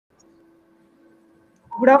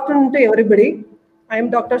Good afternoon to everybody. I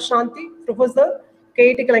am Dr. Shanti, Professor,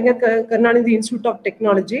 KIT Kalainar Karunanidhi Institute of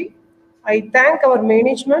Technology. I thank our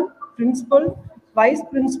management, principal, vice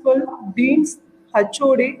principal, deans,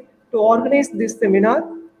 HOD to organize this seminar.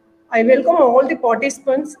 I welcome all the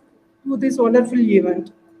participants to this wonderful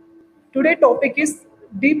event. Today's topic is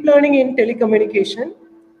deep learning in telecommunication.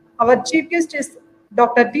 Our chief guest is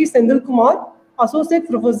Dr. Senthil Kumar, Associate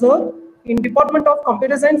Professor in Department of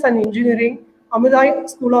Computer Science and Engineering, Amuday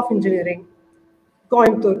School of Engineering,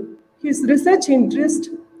 Coimbatore. His research interest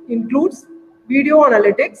includes video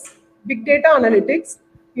analytics, big data analytics,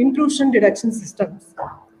 intrusion detection systems.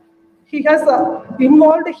 He has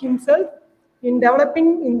involved himself in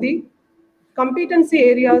developing in the competency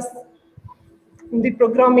areas in the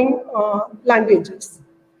programming languages.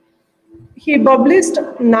 He published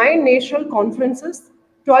 9 national conferences,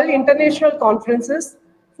 12 international conferences,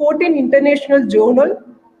 14 international journal,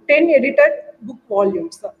 10 edited book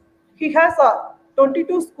volumes. He has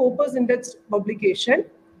 22 Scopus Index publication.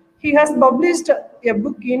 He has published a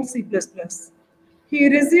book in C++. He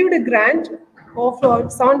received a grant of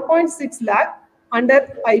 7.6 lakh under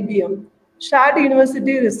IBM, Shared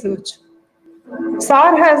University Research.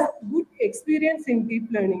 SAR has good experience in deep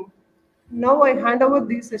learning. Now I hand over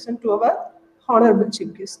this session to our honorable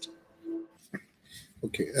chief guest.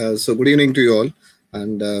 Okay, so good evening to you all,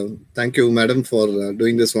 and thank you, madam, for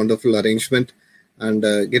doing this wonderful arrangement. And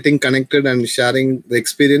getting connected and sharing the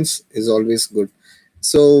experience is always good.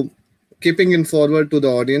 So, keeping in forward to the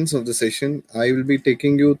audience of the session, I will be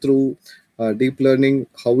taking you through deep learning,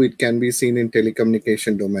 how it can be seen in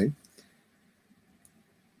telecommunication domain.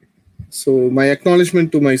 So my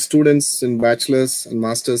acknowledgement to my students in bachelor's and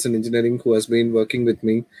master's in engineering who has been working with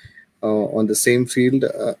me on the same field,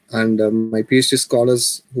 and my PhD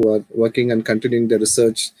scholars who are working and continuing their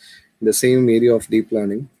research in the same area of deep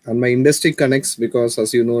learning, and my industry connects, because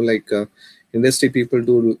as you know, like industry people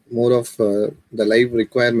do more of the live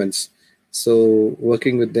requirements. So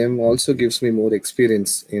working with them also gives me more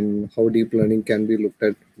experience in how deep learning can be looked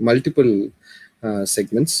at multiple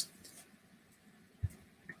segments.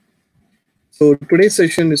 So today's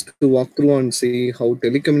session is to walk through and see how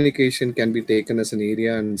telecommunication can be taken as an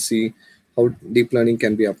area and see how deep learning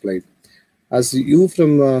can be applied. As you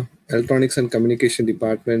from Electronics and Communication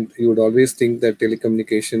Department, you would always think that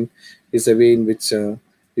telecommunication is a way in which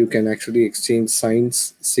you can actually exchange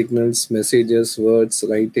signs, signals, messages, words,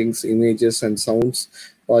 writings, images, and sounds,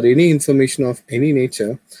 or any information of any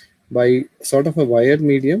nature by sort of a wired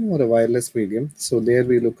medium or a wireless medium. So there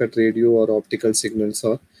we look at radio or optical signals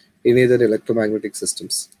or any other electromagnetic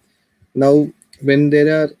systems. Now, when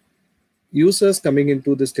there are users coming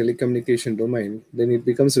into this telecommunication domain, then it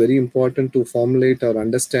becomes very important to formulate or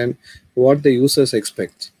understand what the users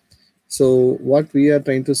expect. So what we are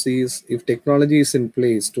trying to see is if technology is in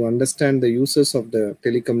place to understand the users of the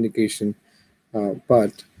telecommunication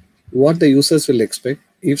part, what the users will expect.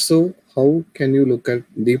 If so, how can you look at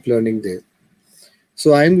deep learning there?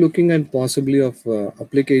 So I'm looking at possibly of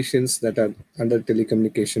applications that are under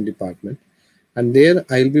telecommunication department, and there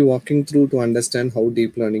I'll be walking through to understand how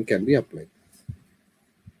deep learning can be applied.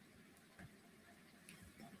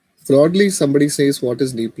 Broadly, somebody says, what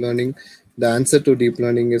is deep learning? The answer to deep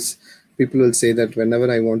learning is, people will say that whenever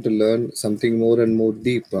I want to learn something more and more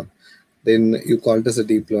deeper, then you call it as a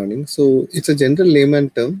deep learning. So it's a general layman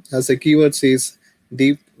term. As a keyword says,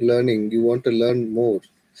 deep learning, you want to learn more.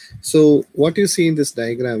 So what you see in this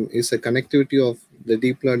diagram is a connectivity of the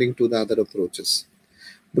deep learning to the other approaches.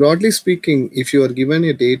 Broadly speaking, if you are given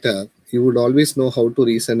a data, you would always know how to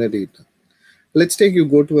reason a data. Let's take you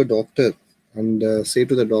go to a doctor and say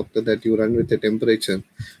to the doctor that you run with a temperature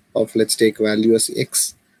of, let's take value as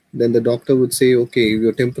X. Then the doctor would say, okay,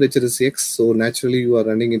 your temperature is X, so naturally you are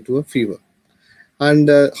running into a fever. And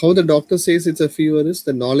how the doctor says it's a fever is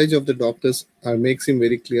the knowledge of the doctors makes him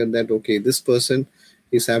very clear that, okay, this person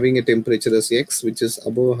is having a temperature as X, which is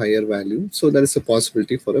above a higher value. So there is a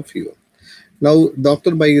possibility for a fever. Now,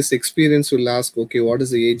 doctor by his experience will ask, okay, what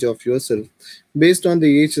is the age of yourself? Based on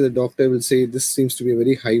the age, the doctor will say, this seems to be a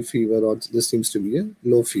very high fever or this seems to be a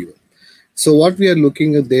low fever. So what we are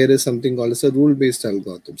looking at there is something called as a rule-based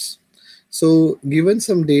algorithms. So given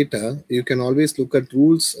some data, you can always look at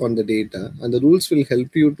rules on the data, and the rules will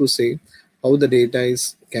help you to say how the data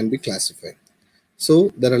can be classified.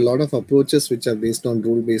 So there are a lot of approaches which are based on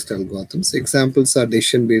rule-based algorithms. Examples are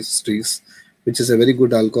decision-based trees, which is a very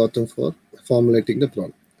good algorithm for formulating the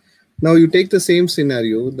problem. Now you take the same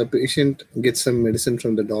scenario, the patient gets some medicine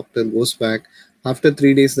from the doctor, goes back. After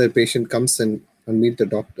 3 days, the patient comes in and meet the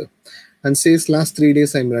doctor and says, last 3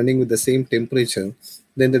 days I'm running with the same temperature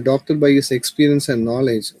then the doctor, by his experience and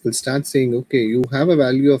knowledge, will start saying, okay, you have a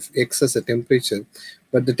value of X as a temperature,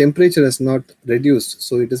 but the temperature is not reduced,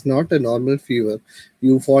 so it is not a normal fever.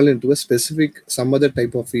 You fall into a specific, some other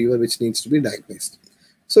type of fever which needs to be diagnosed.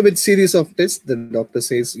 So with series of tests, the doctor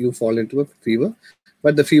says you fall into a fever,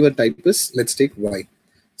 but the fever type is, let's take Y.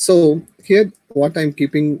 So here, what I'm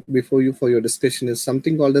keeping before you for your discussion is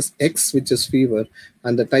something called as X, which is fever,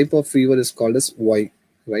 and the type of fever is called as Y,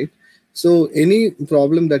 right? So any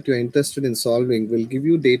problem that you're interested in solving will give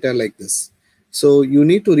you data like this. So you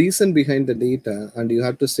need to reason behind the data, and you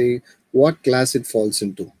have to say what class it falls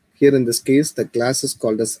into. Here in this case, the class is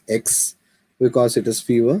called as X because it is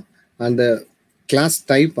fever, and the class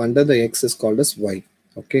type under the X is called as Y.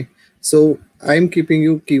 Okay. So I'm keeping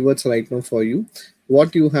you keywords right now for you.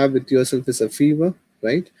 What you have with yourself is a fever,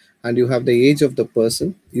 right? And you have the age of the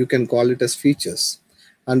person. You can call it as features.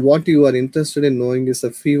 And what you are interested in knowing is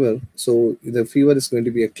a fever. So the fever is going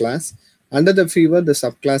to be a class. Under the fever, the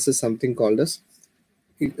subclass is something called as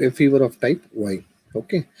a fever of type Y.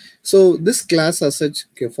 Okay. So this class as such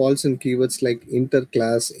falls in keywords like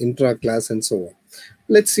interclass, intraclass, and so on.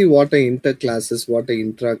 Let's see what a interclass is, what a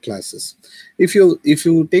intraclass is. If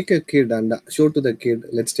you take a kid and show to the kid,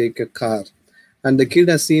 let's take a car, and the kid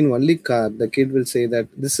has seen only car, the kid will say that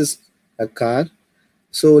this is a car.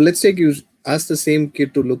 So let's take you ask the same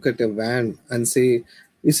kid to look at a van and say,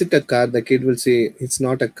 is it a car? The kid will say it's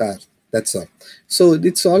not a car. That's all. So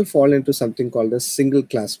it's all fall into something called as single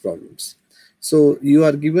class problems. So you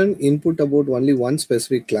are given input about only one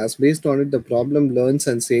specific class. Based on it, the problem learns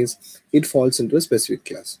and says it falls into a specific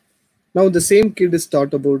class. Now the same kid is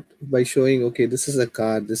taught about by showing, okay, this is a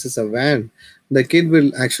car, this is a van. The kid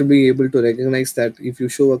will actually be able to recognize that if you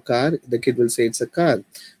show a car, the kid will say it's a car.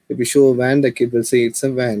 If you show a van, the kid will say it's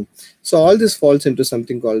a van. So all this falls into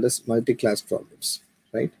something called as multi-class problems,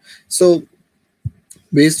 right? So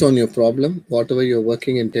based on your problem, whatever you're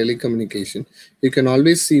working in telecommunication, you can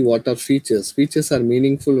always see what are features. Features are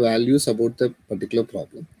meaningful values about the particular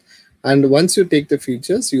problem. And once you take the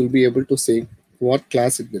features, you'll be able to say what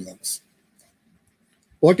class it belongs.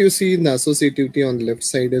 What you see in the associativity on the left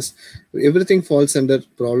side is everything falls under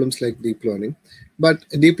problems like deep learning. But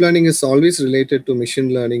deep learning is always related to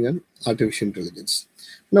machine learning and artificial intelligence.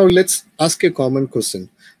 Now let's ask a common question.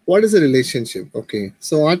 What is the relationship? Okay,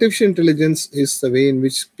 so artificial intelligence is the way in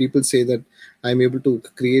which people say that I'm able to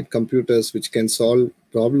create computers which can solve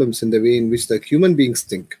problems in the way in which the human beings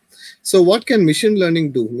think. So what can machine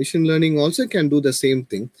learning do? Machine learning also can do the same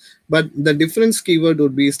thing, but the difference keyword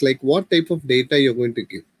would be is like what type of data you're going to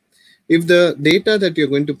give. If the data that you're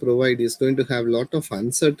going to provide is going to have a lot of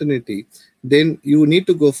uncertainty, then you need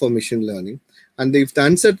to go for machine learning. And if the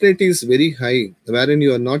uncertainty is very high, wherein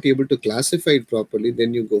you are not able to classify it properly,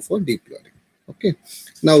 then you go for deep learning. Okay.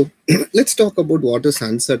 Now, let's talk about what is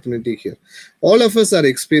uncertainty here. All of us are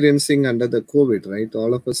experiencing under the COVID, right?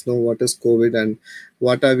 All of us know what is COVID and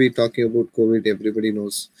what are we talking about COVID, everybody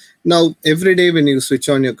knows. Now, every day when you switch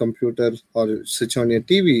on your computer or switch on your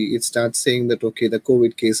TV, it starts saying that, okay, the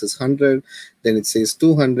COVID case is 100, then it says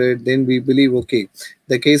 200, then we believe, okay,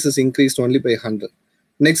 the case is increased only by 100.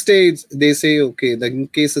 Next day, they say, okay, the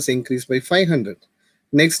case is increased by 500.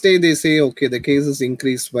 Next day, they say, okay, the case is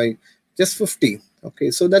increased by just 50.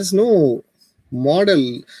 Okay, so there's no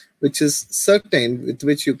model which is certain with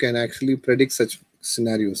which you can actually predict such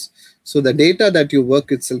scenarios. So the data that you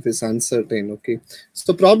work itself is uncertain. Okay,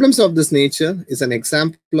 so problems of this nature is an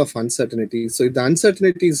example of uncertainty. So if the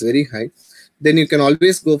uncertainty is very high, then you can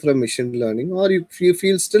always go for machine learning, or if you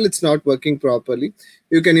feel still it's not working properly,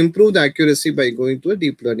 you can improve the accuracy by going to a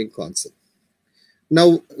deep learning concept.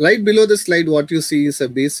 Now, right below the slide, what you see is a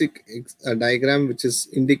basic diagram which is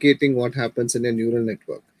indicating what happens in a neural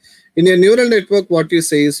network. In a neural network, what you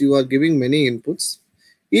say is you are giving many inputs.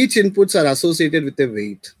 Each inputs are associated with a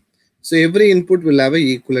weight. So every input will have an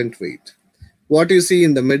equivalent weight. What you see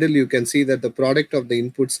in the middle, you can see that the product of the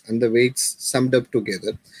inputs and the weights summed up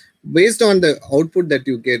together. Based on the output that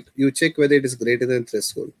you get, you check whether it is greater than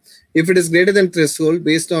threshold. If it is greater than threshold,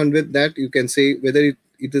 based on with that, you can say whether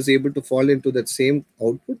it is able to fall into that same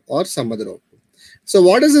output or some other output. So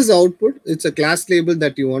what is this output? It's a class label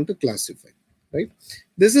that you want to classify, right?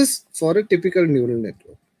 This is for a typical neural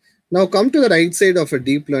network. Now come to the right side of a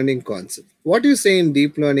deep learning concept. What you say in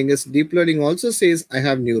deep learning is deep learning also says I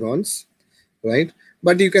have neurons, right?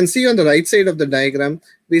 But you can see on the right side of the diagram,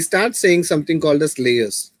 we start saying something called as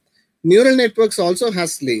layers. Neural networks also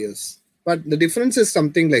has layers, but the difference is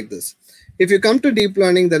something like this. If you come to deep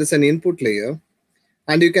learning, there is an input layer,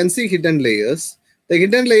 and you can see hidden layers. The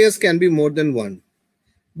hidden layers can be more than one.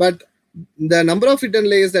 But The number of hidden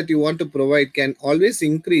layers that you want to provide can always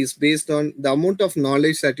increase based on the amount of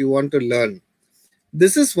knowledge that you want to learn.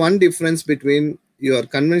 This is one difference between your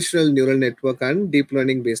conventional neural network and deep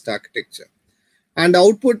learning based architecture. And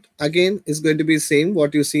output again is going to be same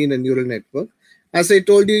what you see in a neural network. As I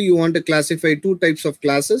told you, you want to classify two types of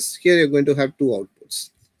classes. Here you're going to have two outputs.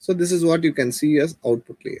 So this is what you can see as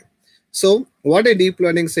output layer. So what a deep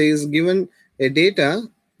learning says, given a data,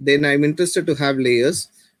 then I'm interested to have layers.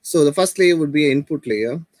 So the first layer would be an input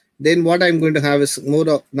layer. Then what I'm going to have is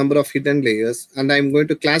more number of hidden layers, and I'm going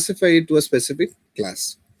to classify it to a specific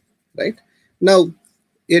class, right? Now,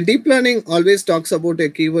 a deep learning always talks about a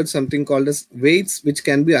keyword, something called as weights, which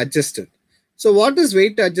can be adjusted. So what is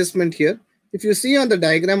weight adjustment here? If you see on the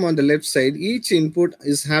diagram on the left side, each input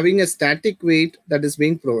is having a static weight that is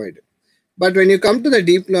being provided. But when you come to the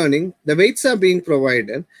deep learning, the weights are being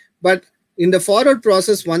provided. But in the forward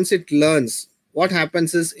process, once it learns, what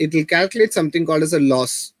happens is it will calculate something called as a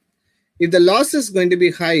loss. If the loss is going to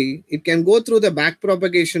be high, it can go through the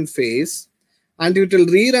backpropagation phase and it will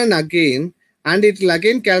rerun again and it will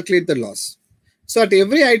again calculate the loss. So at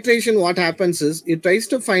every iteration, what happens is it tries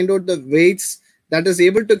to find out the weights that is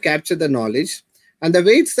able to capture the knowledge, and the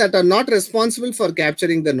weights that are not responsible for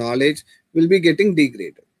capturing the knowledge will be getting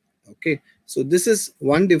degraded. Okay, so this is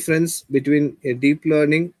one difference between a deep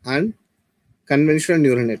learning and conventional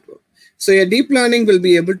neural network. So a deep learning will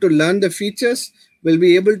be able to learn the features, will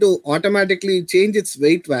be able to automatically change its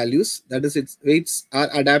weight values. That is, its weights are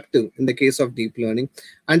adaptive in the case of deep learning,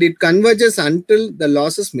 and it converges until the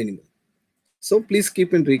loss is minimal. So please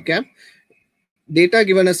keep in recap. Data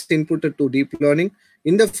given as input to deep learning.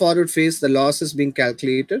 In the forward phase, the loss is being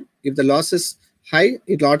calculated. If the loss is high,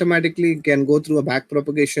 it automatically can go through a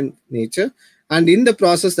backpropagation nature. And in the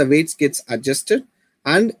process, the weights gets adjusted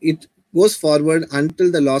and it goes forward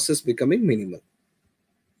until the loss is becoming minimal.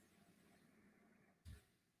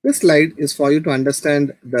 This slide is for you to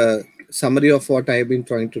understand the summary of what I have been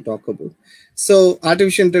trying to talk about. So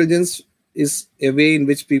artificial intelligence is a way in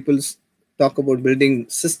which people talk about building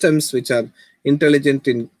systems which are intelligent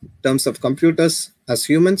in terms of computers as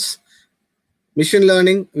humans. Machine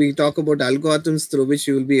learning, we talk about algorithms through which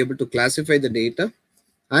you will be able to classify the data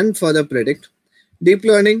and further predict. Deep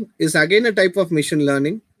learning is again a type of machine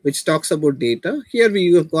learning which talks about data. Here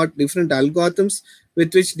we have got different algorithms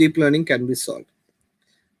with which deep learning can be solved.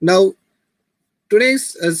 Now,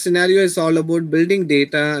 today's scenario is all about building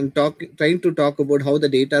data and trying to talk about how the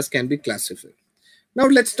data can be classified. Now,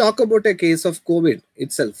 let's talk about a case of COVID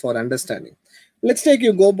itself for understanding. Let's take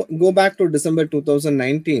you go back to December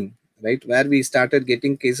 2019, right, where we started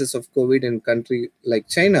getting cases of COVID in a country like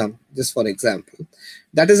China, just for example.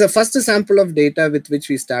 That is the first sample of data with which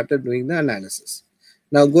we started doing the analysis.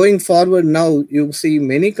 Now, going forward, now you see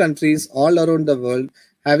many countries all around the world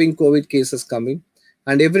having COVID cases coming.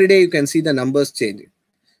 And every day you can see the numbers changing.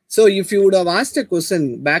 So if you would have asked a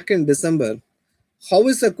question back in December, how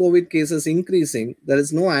is the COVID cases increasing? There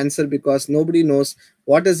is no answer because nobody knows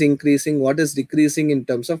what is increasing, what is decreasing in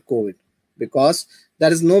terms of COVID, because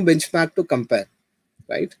there is no benchmark to compare,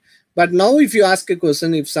 right? But now if you ask a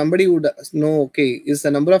question, if somebody would know, okay, is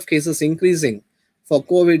the number of cases increasing for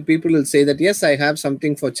COVID, people will say that, yes, I have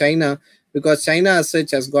something for China, because China as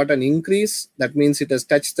such has got an increase. That means it has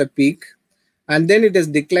touched the peak. And then it has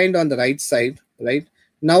declined on the right side, right?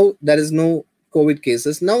 Now there is no COVID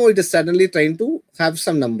cases. Now it is suddenly trying to have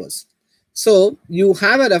some numbers. So you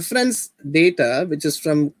have a reference data, which is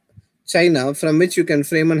from China, from which you can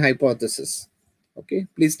frame an hypothesis. Okay,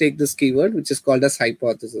 please take this keyword, which is called as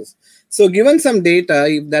hypothesis. So given some data,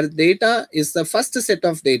 if that data is the first set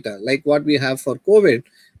of data, like what we have for COVID,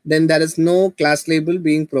 then there is no class label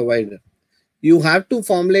being provided. You have to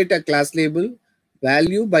formulate a class label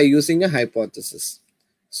value by using a hypothesis.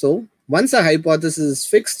 So once a hypothesis is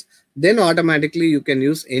fixed, then automatically you can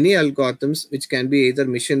use any algorithms, which can be either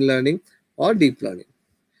machine learning or deep learning.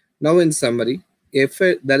 Now in summary, if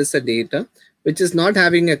there is a data which is not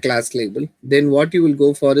having a class label, then what you will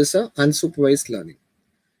go for is a unsupervised learning.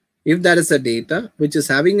 If there is a data which is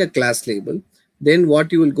having a class label, then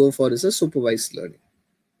what you will go for is a supervised learning.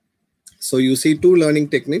 So you see two learning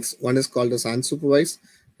techniques. One is called as unsupervised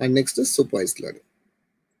and next is supervised learning.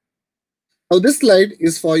 Now this slide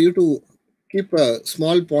is for you to keep a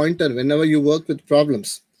small pointer whenever you work with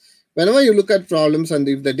problems. Whenever you look at problems and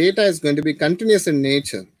if the data is going to be continuous in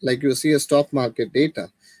nature, like you see a stock market data,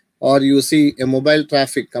 or you see a mobile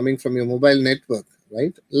traffic coming from your mobile network,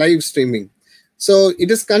 right? Live streaming. So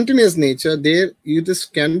it is continuous nature. There, this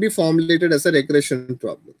can be formulated as a regression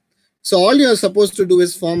problem. So all you are supposed to do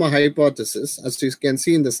is form a hypothesis, as you can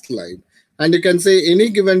see in the slide, And you can say any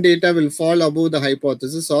given data will fall above the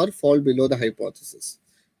hypothesis or fall below the hypothesis.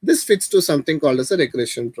 This fits to something called as a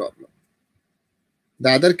regression problem. The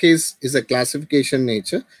other case is a classification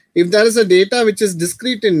nature. If there is a data which is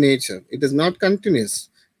discrete in nature, it is not continuous,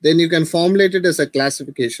 then you can formulate it as a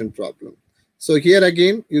classification problem. So here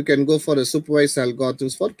again, you can go for a supervised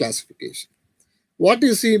algorithms for classification. What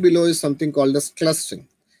you see below is something called as clustering.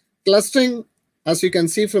 Clustering, as you can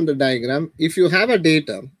see from the diagram, if you have a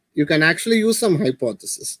data, you can actually use some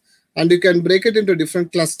hypothesis and you can break it into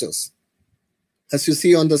different clusters. As you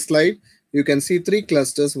see on the slide, you can see 3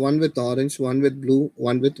 clusters, one with orange, one with blue,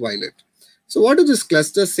 one with violet. So what do these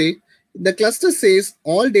clusters say? The cluster says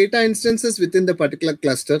all data instances within the particular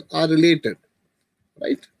cluster are related,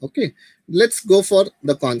 right? Okay, let's go for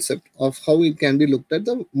the concept of how it can be looked at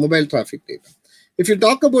the mobile traffic data. If you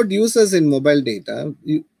talk about users in mobile data,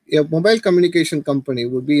 a mobile communication company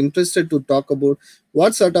would be interested to talk about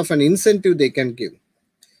what sort of an incentive they can give.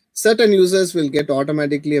 Certain users will get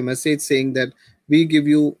automatically a message saying that we give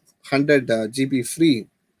you 100 GB free.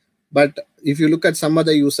 But if you look at some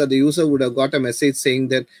other user, the user would have got a message saying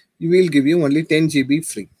that we will give you only 10 GB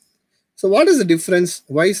free. So what is the difference?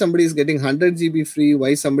 Why somebody is getting 100 GB free?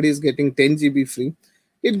 Why somebody is getting 10 GB free?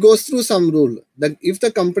 It goes through some rule that if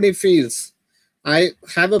the company feels I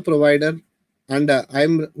have a provider and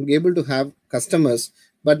I'm able to have customers,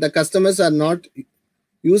 but the customers are not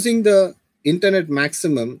using the internet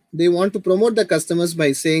maximum, they want to promote the customers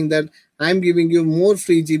by saying that I'm giving you more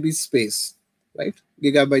free GB space, right?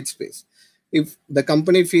 Gigabyte space. If the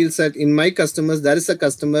company feels that in my customers, there is a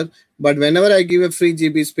customer, but whenever I give a free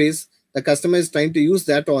GB space, the customer is trying to use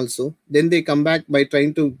that also, then they come back by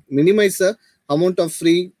trying to minimize the amount of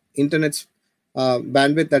free internet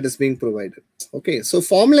bandwidth that is being provided. Okay, so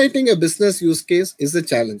formulating a business use case is a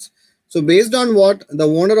challenge. So based on what the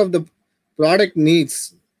owner of the product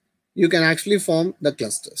needs, you can actually form the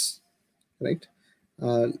clusters, right?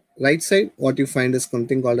 Right side, what you find is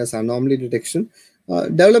something called as anomaly detection.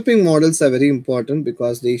 Developing models are very important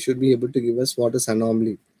because they should be able to give us what is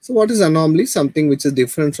anomaly. So what is anomaly? Something which is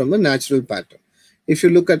different from a natural pattern. If you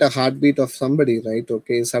look at a heartbeat of somebody, right,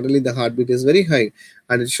 okay, suddenly the heartbeat is very high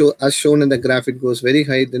and it as shown in the graph, it goes very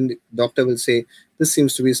high, then the doctor will say, this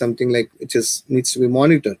seems to be something like it just needs to be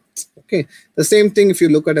monitored. Okay, the same thing if you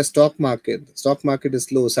look at a stock market, the stock market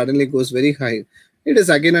is low, suddenly goes very high. It is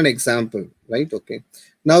again an example, right? Okay.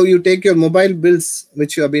 Now you take your mobile bills,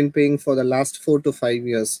 which you have been paying for the last 4 to 5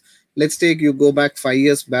 years. Let's take you go back 5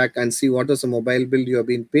 years back and see what was a mobile bill you have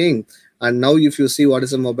been paying. And now if you see what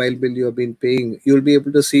is a mobile bill you have been paying, you'll be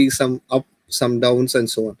able to see some up, some downs and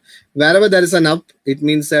so on. Wherever there is an up, it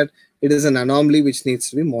means that it is an anomaly which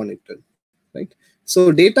needs to be monitored, right?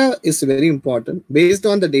 So data is very important. Based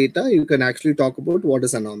on the data, you can actually talk about what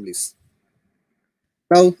is anomalies.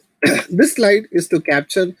 Now, this slide is to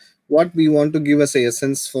capture what we want to give as a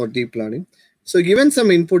essence for deep learning. So given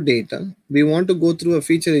some input data, we want to go through a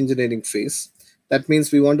feature engineering phase. That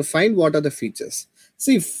means we want to find what are the features.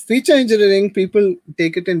 See, feature engineering, people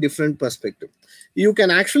take it in different perspective. You can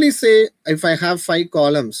actually say, if I have 5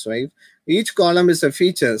 columns, right? Each column is a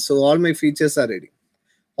feature, so all my features are ready.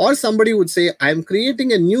 Or somebody would say, I'm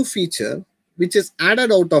creating a new feature which is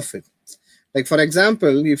added out of it. Like for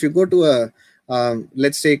example, if you go to a,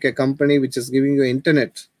 let's take a company which is giving you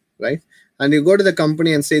internet, right? And you go to the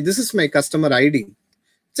company and say, this is my customer ID.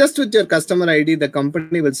 Just with your customer ID, the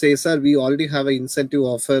company will say, sir, we already have an incentive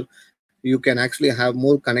offer. You can actually have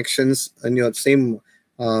more connections in your same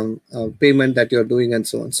payment that you're doing and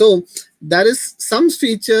so on. So there is some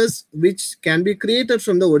features which can be created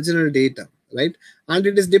from the original data, right? And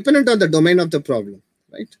it is dependent on the domain of the problem,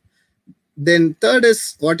 right? Then third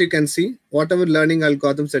is what you can see, whatever learning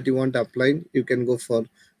algorithms that you want to apply, you can go for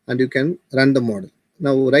and you can run the model.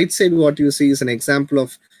 Now, right side, what you see is an example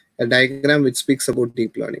of a diagram which speaks about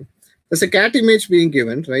deep learning. There's a cat image being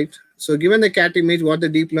given, right? So given the cat image, what the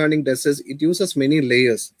deep learning does is it uses many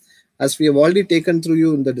layers. As we have already taken through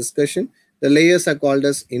you in the discussion, the layers are called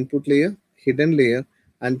as input layer, hidden layer,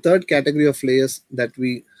 and third category of layers that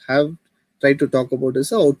we have tried to talk about is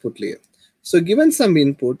the output layer. So given some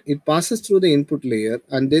input, it passes through the input layer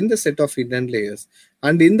and then the set of hidden layers.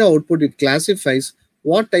 And in the output, it classifies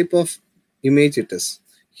what type of image it is.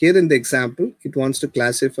 Here in the example, it wants to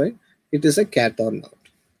classify it is a cat or not,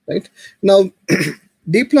 right? Now,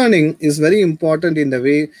 deep learning is very important in the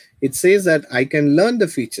way it says that I can learn the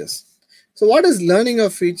features. So what is learning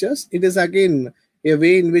of features? It is again a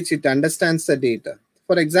way in which it understands the data.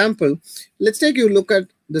 For example, let's take you look at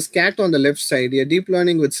this cat on the left side. Your deep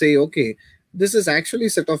learning would say, okay, this is actually a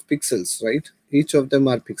set of pixels, right? Each of them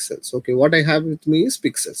are pixels. Okay, what I have with me is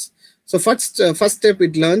pixels. So first step,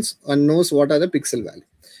 it learns and knows what are the pixel value.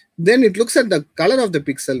 Then it looks at the color of the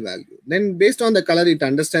pixel value. Then based on the color, it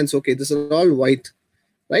understands, okay, this is all white,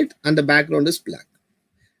 right? And the background is black.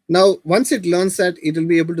 Now, once it learns that, it will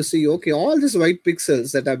be able to see, okay, all these white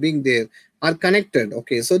pixels that are being there are connected.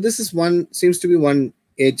 Okay, so this is one, seems to be one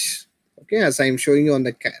edge, okay, as I'm showing you on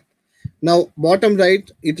the cap. Now, bottom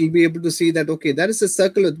right, it will be able to see that, okay, there is a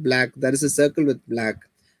circle with black, there is a circle with black.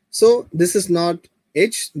 So this is not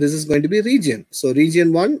edge, this is going to be region. So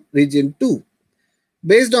region 1, region 2.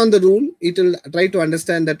 Based on the rule, it will try to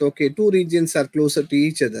understand that, okay, two regions are closer to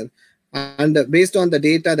each other. And based on the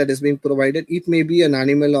data that is being provided, it may be an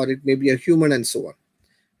animal or it may be a human and so on.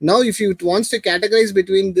 Now, if it wants to categorize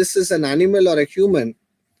between this is an animal or a human,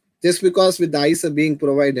 just because with the eyes are being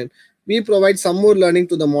provided, we provide some more learning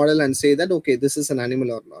to the model and say that, okay, this is an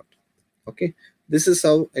animal or not. Okay, this is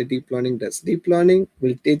how a deep learning does. Deep learning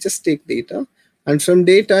will just take data, and from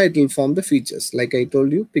data, it will form the features. Like I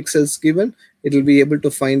told you, pixels given, it will be able to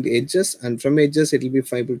find edges, and from edges, it will be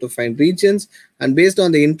able to find regions. And based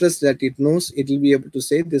on the interest that it knows, it will be able to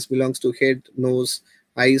say this belongs to head, nose,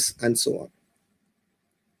 eyes, and so on.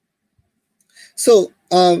 So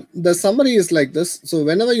the summary is like this. So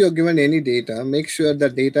whenever you're given any data, make sure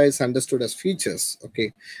that data is understood as features.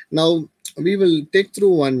 Okay. Now we will take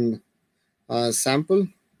through one sample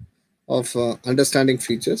of understanding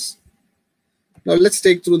features. Now let's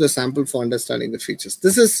take through the sample for understanding the features.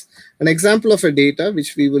 This is an example of a data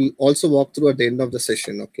which we will also walk through at the end of the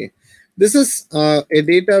session. Okay. This is a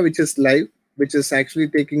data which is live, which is actually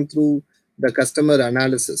taking through the customer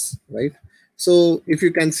analysis, right? So if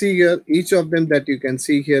you can see here, each of them that you can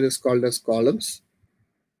see here is called as columns,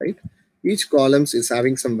 right? Each columns is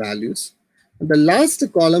having some values. And the last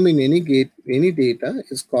column in any data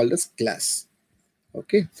is called as class.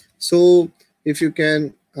 Okay. So if you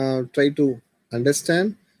can try to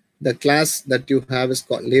understand, the class that you have is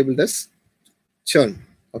labeled as churn.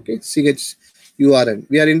 Okay. CHURN.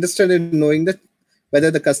 We are interested in knowing that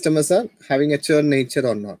whether the customers are having a churn nature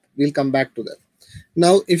or not. We'll come back to that.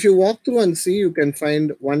 Now, if you walk through and see, you can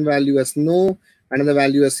find one value as no, another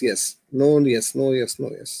value as yes. No, yes, no, yes, no,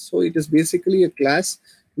 yes. So it is basically a class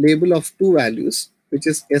label of two values, which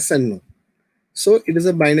is yes and no. So it is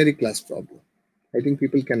a binary class problem. I think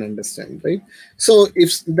people can understand, right? So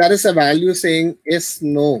if there is a value saying yes,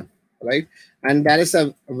 no, right? And there is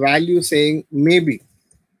a value saying maybe,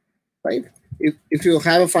 right? If you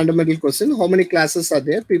have a fundamental question, how many classes are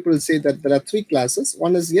there? People say that there are three classes.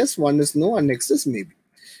 One is yes, one is no, and next is maybe.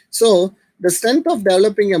 So the strength of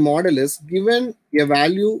developing a model is given a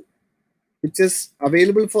value which is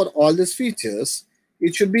available for all these features,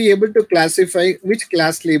 it should be able to classify which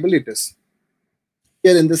class label it is.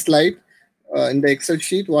 Here in this slide, in the Excel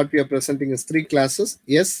sheet, what we are presenting is three classes,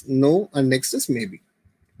 yes, no, and next is maybe.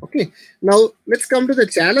 Okay, now let's come to the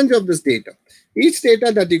challenge of this data. Each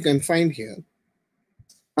data that you can find here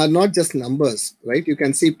are not just numbers, right? You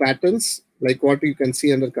can see patterns like what you can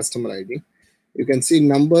see under customer ID. You can see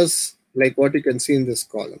numbers like what you can see in this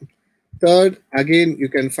column. Third, again, you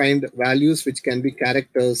can find values which can be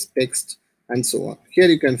characters, text, and so on. Here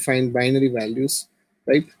you can find binary values,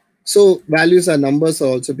 right? So values or numbers are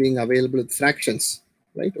also being available with fractions,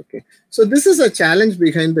 right? Okay. So this is a challenge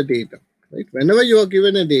behind the data, right? Whenever you are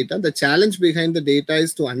given a data, the challenge behind the data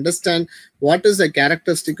is to understand what is the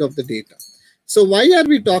characteristic of the data. So why are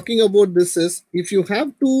we talking about this is, if you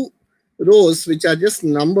have two rows which are just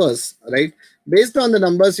numbers, right? Based on the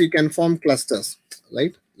numbers, you can form clusters,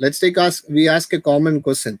 right? Let's we ask a common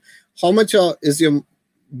question. How much is your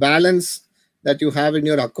balance that you have in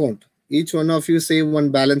your account? Each one of you say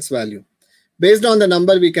one balance value. Based on the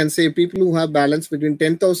number, we can say people who have balance between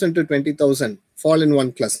 10,000 to 20,000 fall in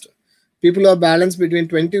one cluster. People who have balance between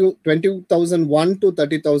 20,001 to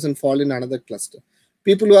 30,000 fall in another cluster.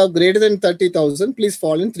 People who have greater than 30,000, please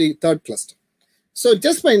fall in third cluster. So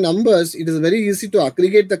just by numbers, it is very easy to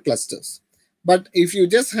aggregate the clusters. But if you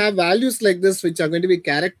just have values like this, which are going to be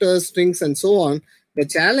characters, strings, and so on, the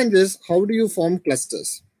challenge is how do you form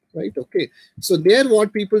clusters, right? Okay. So there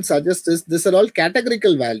what people suggest is these are all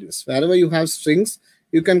categorical values. Wherever you have strings,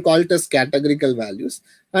 you can call it as categorical values.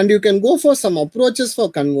 And you can go for some approaches for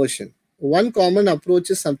conversion. One common approach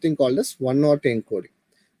is something called as one-hot encoding.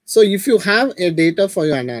 So if you have a data for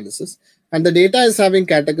your analysis, and the data is having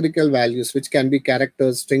categorical values, which can be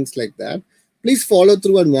characters, strings like that, please follow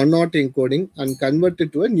through on one-hot encoding and convert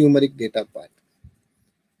it to a numeric data part.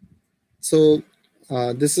 So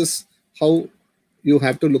this is how you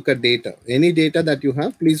have to look at data. Any data that you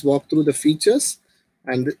have, please walk through the features,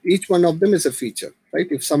 and each one of them is a feature, right?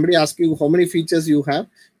 If somebody asks you how many features you have,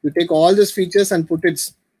 you take all these features and put it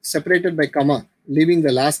separated by comma, leaving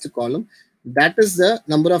the last column, that is the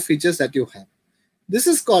number of features that you have. This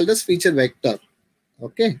is called as feature vector.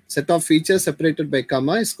 Okay, set of features separated by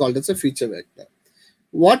comma is called as a feature vector.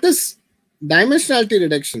 What is dimensionality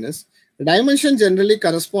reduction is, dimension generally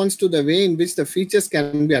corresponds to the way in which the features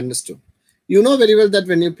can be understood. You know very well that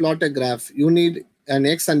when you plot a graph, you need an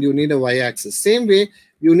x and you need a y axis. Same way,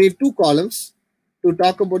 you need two columns to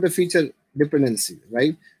talk about the feature dependency,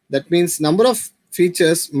 right? That means number of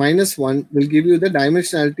features minus 1 will give you the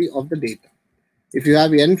dimensionality of the data. If you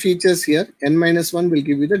have n features here, n minus 1 will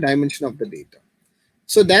give you the dimension of the data.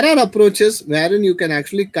 So there are approaches wherein you can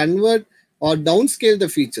actually convert or downscale the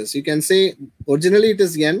features. You can say originally it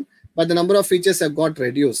is n, but the number of features have got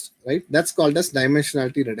reduced, right? That's called as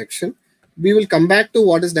dimensionality reduction. We will come back to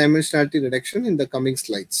what is dimensionality reduction in the coming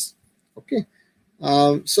slides. Okay.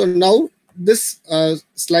 So now this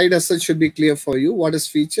slide as such should be clear for you. What is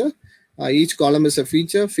feature? Each column is a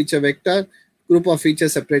feature, feature vector, group of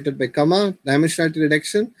features separated by comma, dimensionality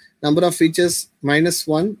reduction, number of features minus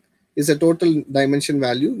 1 is a total dimension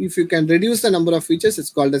value. If you can reduce the number of features, it's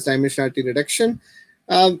called as dimensionality reduction.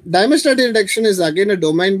 Dimensionality reduction is again a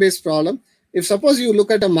domain-based problem. If suppose you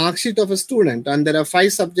look at a mark sheet of a student and there are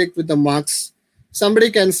 5 subjects with the marks,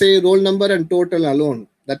 somebody can say roll number and total alone.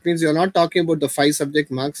 That means you're not talking about the 5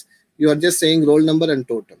 subject marks. You are just saying roll number and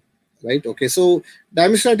total, right? Okay, so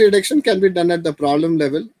dimensionality reduction can be done at the problem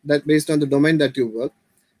level, that based on the domain that you work.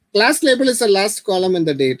 Class label is the last column in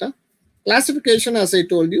the data. Classification, as I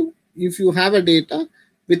told you, if you have a data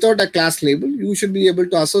without a class label, you should be able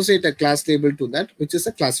to associate a class label to that, which is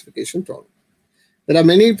a classification problem. There are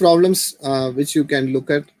many problems which you can look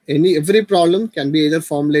at. Every problem can be either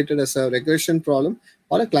formulated as a regression problem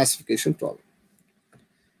or a classification problem.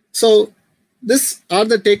 So these are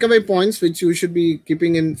the takeaway points which you should be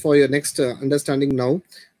keeping in for your next understanding now.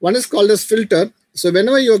 One is called as filter. So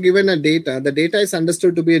whenever you are given a data, the data is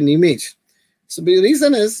understood to be an image. So the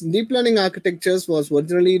reason is deep learning architectures was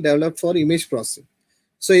originally developed for image processing.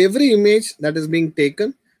 So every image that is being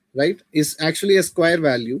taken, right, is actually a square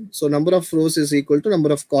value. So number of rows is equal to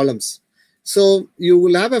number of columns. So you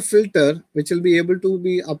will have a filter which will be able to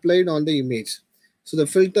be applied on the image. So the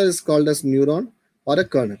filter is called as neuron or a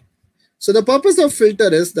kernel. So the purpose of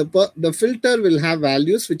filter is the filter will have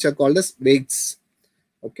values which are called as weights.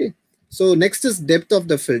 Okay. So next is depth of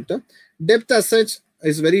the filter. Depth as such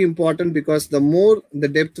is very important because the more the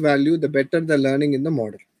depth value, the better the learning in the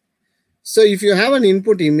model. So if you have an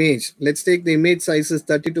input image, let's take the image size is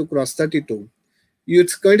 32 cross 32.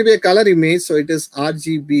 It's going to be a color image, so it is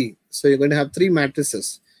RGB. So you're going to have 3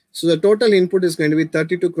 matrices. So the total input is going to be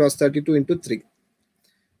 32 cross 32 into 3.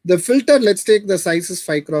 The filter, let's take the size is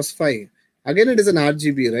 5 cross 5. Again, it is an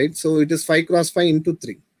RGB, right? So it is 5 cross 5 into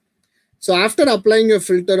 3. So after applying your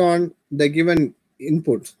filter on the given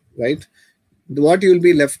input, right, what you will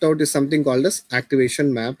be left out is something called as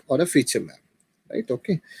activation map or a feature map, right?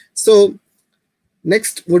 Okay. So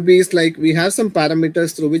next would be is like we have some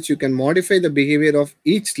parameters through which you can modify the behavior of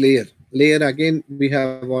each layer. Layer, again, we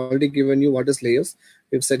have already given you what is layers.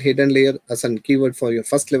 We've said hidden layer as a keyword for your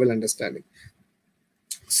first level understanding.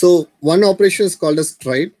 So one operation is called as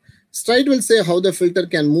stride. Stride will say how the filter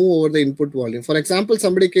can move over the input volume. For example,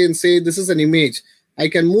 somebody can say this is an image. I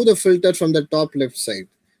can move the filter from the top left side.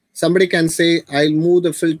 Somebody can say I'll move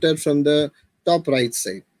the filter from the top right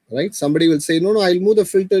side, right? Somebody will say no, I'll move the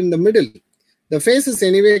filter in the middle. The face is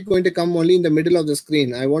anyway going to come only in the middle of the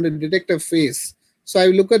screen. I want to detect a face. So I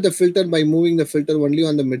will look at the filter by moving the filter only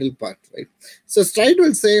on the middle part, right? So stride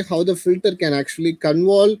will say how the filter can actually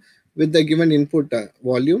convolve with the given input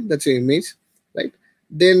volume, that's your image, right?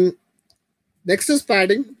 Then next is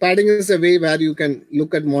padding. Padding is a way where you can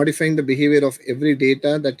look at modifying the behavior of every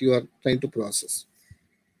data that you are trying to process.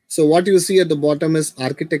 So what you see at the bottom is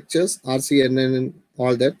architectures, RCNN and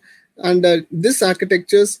all that. And these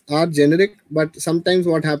architectures are generic, but sometimes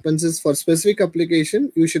what happens is for specific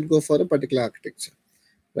application, you should go for a particular architecture,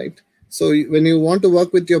 right? So when you want to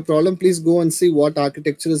work with your problem, please go and see what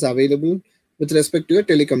architecture is available with respect to your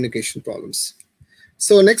telecommunication problems.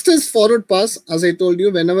 So next is forward pass. As I told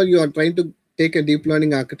you, whenever you are trying to take a deep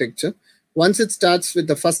learning architecture, once it starts with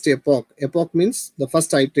the first epoch means the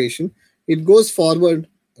first iteration, it goes forward,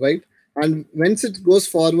 right? And once it goes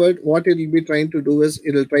forward, what it will be trying to do is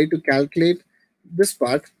it will try to calculate this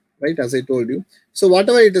part, right? As I told you. So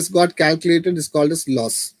whatever it has got calculated is called as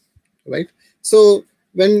loss, right? So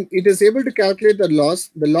when it is able to calculate the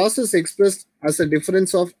loss is expressed as a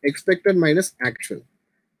difference of expected minus actual.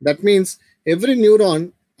 That means every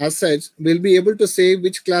neuron as such will be able to say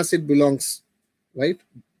which class it belongs, right?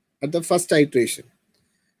 At the first iteration.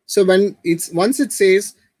 So when once it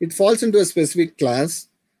says it falls into a specific class,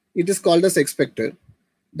 it is called as expected.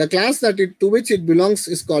 The class to which it belongs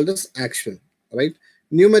is called as actual, right?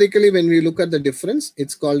 Numerically, when we look at the difference,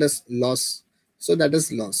 it's called as loss. So that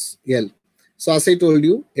is loss, L. So as I told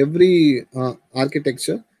you, every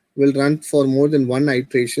architecture will run for more than one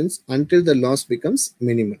iterations until the loss becomes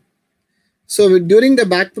minimal. So during the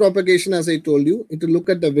back propagation, as I told you, it will look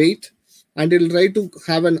at the weight and it will try to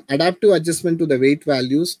have an adaptive adjustment to the weight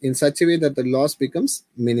values in such a way that the loss becomes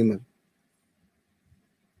minimal.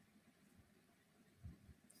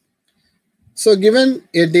 So given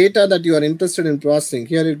a data that you are interested in processing,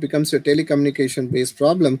 here it becomes a telecommunication based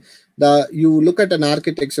problem. You look at an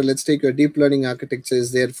architecture, let's take your deep learning architecture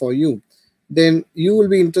is there for you. Then you will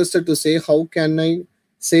be interested to say, how can I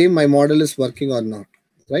say my model is working or not,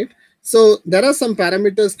 right? So there are some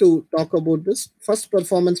parameters to talk about this. First,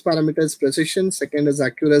 performance parameters, precision. Second is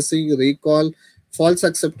accuracy, recall, false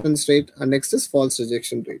acceptance rate, and next is false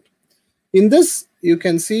rejection rate. In this, you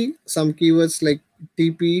can see some keywords like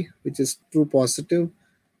TP, which is true positive,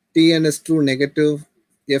 TN is true negative,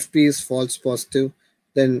 FP is false positive,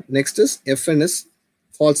 then next is FN is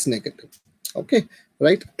false negative. Okay,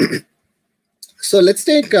 right? So let's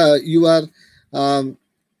take you are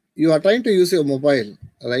trying to use your mobile,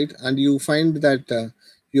 right? And you find that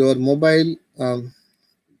your mobile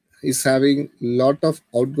is having lot of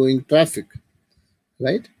outgoing traffic,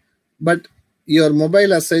 right? But your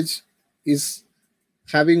mobile as such is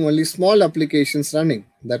having only small applications running.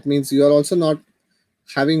 That means you are also not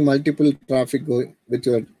having multiple traffic going with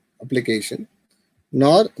your application,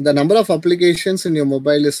 nor the number of applications in your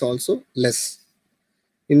mobile is also less.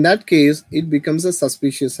 In that case, it becomes a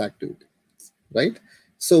suspicious activity, right?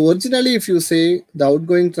 So originally, if you say the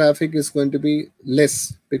outgoing traffic is going to be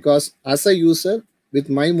less, because as a user with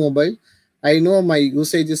my mobile, I know my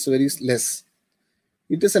usage is very less.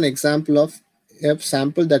 It is an example of a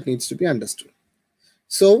sample that needs to be understood.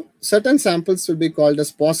 So certain samples will be called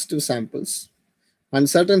as positive samples and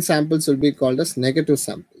certain samples will be called as negative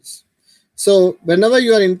samples. So whenever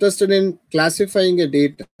you are interested in classifying a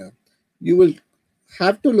data, you will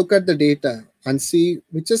have to look at the data and see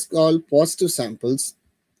which is called positive samples,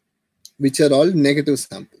 which are all negative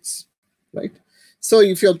samples, right? So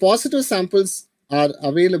if your positive samples are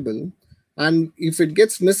available and if it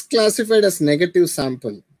gets misclassified as negative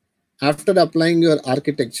sample, after applying your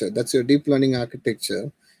architecture, that's your deep learning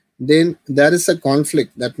architecture, then there is a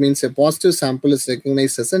conflict. That means a positive sample is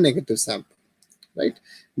recognized as a negative sample, right?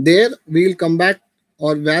 There we will come back,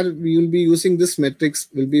 or where we will be using this metrics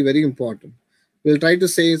will be very important. We'll try to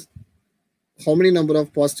say how many number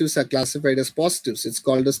of positives are classified as positives. It's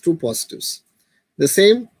called as true positives. The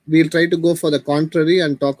same, we'll try to go for the contrary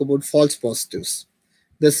and talk about false positives.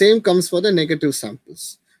 The same comes for the negative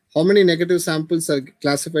samples. How many negative samples are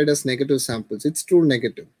classified as negative samples? It's true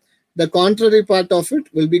negative. The contrary part of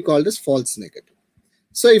it will be called as false negative.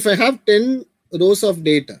 So if I have 10 rows of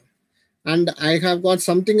data and I have got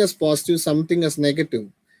something as positive, something as negative,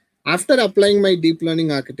 after applying my deep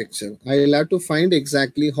learning architecture, I will have to find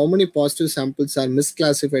exactly how many positive samples are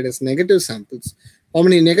misclassified as negative samples, how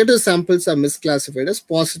many negative samples are misclassified as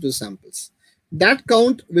positive samples. That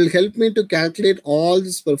count will help me to calculate all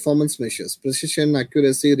these performance measures: precision,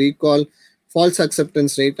 accuracy, recall, false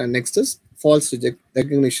acceptance rate, and next is false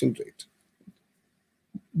recognition rate.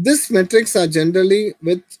 These metrics are generally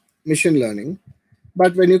with machine learning,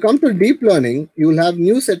 but when you come to deep learning, you will have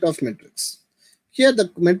new set of metrics. Here, the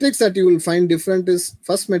metrics that you will find different is,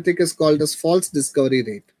 first metric is called as false discovery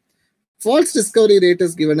rate. False discovery rate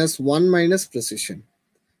is given as 1 minus precision.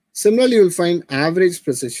 Similarly, you will find average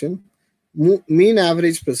precision, mean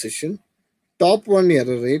average precision, top 1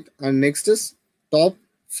 error rate, and next is top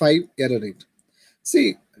 5 error rate.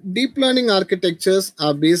 See, deep learning architectures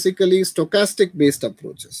are basically stochastic based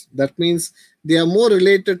approaches. That means they are more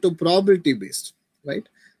related to probability based, right?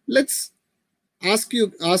 Let's ask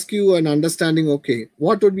you an understanding. Okay,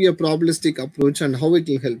 what would be a probabilistic approach and how it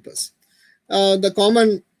will help us? The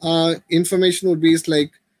common information would be is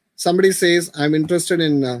like somebody says, I'm interested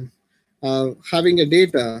in having a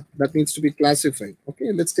data that needs to be classified.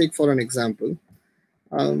 Okay, let's take for an example.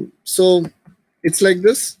 So it's like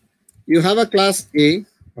this. You have a class A,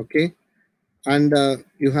 okay, and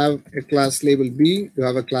you have a class label B, you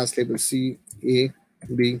have a class label C, A,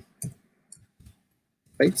 B,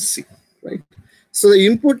 right, C, right? So the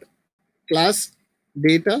input class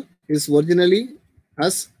data is originally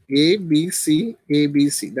as A, B, C, A, B,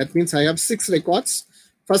 C. That means I have 6 records.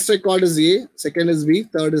 First record is A, second is B,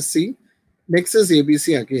 third is C, next is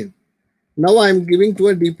ABC again. Now I am giving to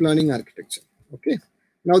a deep learning architecture. Okay.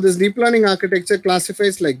 Now this deep learning architecture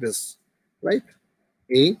classifies like this, right?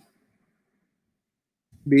 A,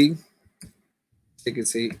 B, Take it,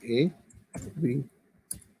 say A, B,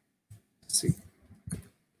 C.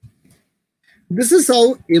 This is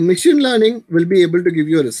how a machine learning will be able to give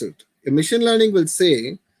you a result. A machine learning will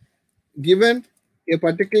say, given a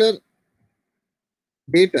particular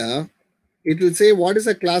data, it will say what is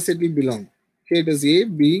the class it will belong. Okay, it is A,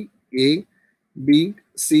 B,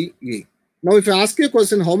 C, A. Now, if I ask you a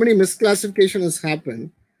question, how many misclassification has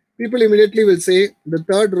happened? People immediately will say the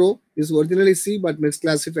third row is originally C but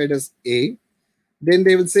misclassified as A. Then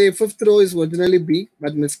they will say fifth row is originally B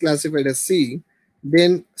but misclassified as C.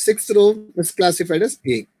 Then sixth row misclassified as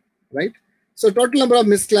A, right? So total number of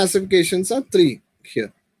misclassifications are 3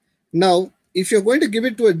 here. Now, if you're going to give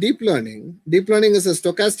it to a deep learning is a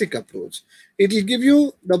stochastic approach. It will give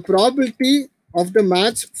you the probability of the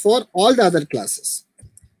match for all the other classes.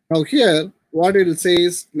 Now here, what it will say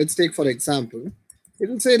is, let's take for example, it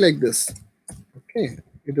will say like this. Okay,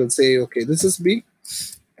 it will say, okay, this is B,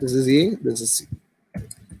 this is A, this is C.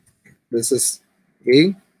 This is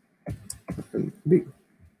A and B.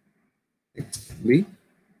 B,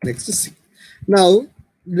 next is C. Now,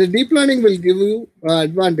 the deep learning will give you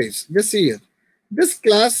advantage. Just see here. This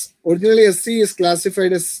class originally as C is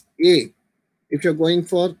classified as A if you're going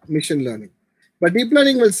for machine learning. But deep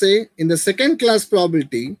learning will say in the second class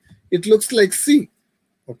probability, it looks like C.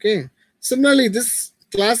 Okay. Similarly, this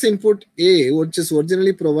class input A, which is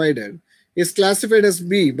originally provided, is classified as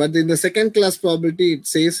B, but in the second class probability, it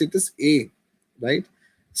says it is A, right?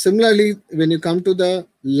 Similarly, when you come to the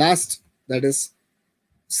last, that is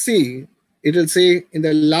C, it will say in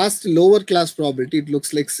the last lower class probability, it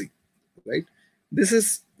looks like C, right? This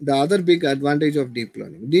is the other big advantage of deep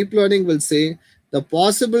learning. Deep learning will say the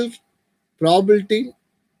possible probability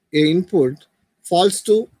a input falls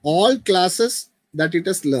to all classes that it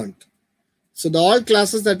has learned. So the all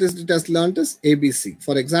classes that it has learned is ABC.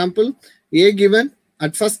 For example, A given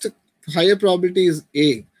at first higher probability is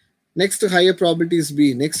A, next higher probability is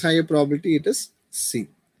B, next higher probability it is C.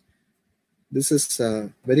 This is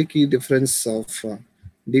a very key difference of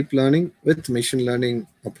deep learning with machine learning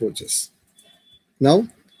approaches. Now,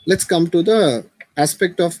 let's come to the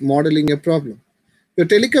aspect of modeling a problem. Your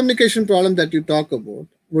telecommunication problem that you talk about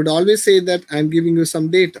would always say that I'm giving you some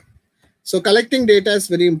data. So collecting data is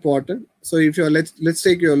very important. So if you're, let's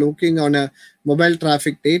take you're looking on a mobile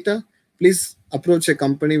traffic data, please approach a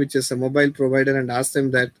company which is a mobile provider and ask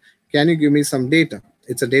them that, can you give me some data?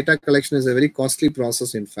 It's a data collection is a very costly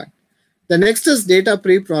process, in fact. The next is data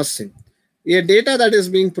pre-processing. A data that is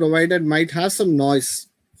being provided might have some noise.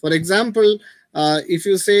 For example, if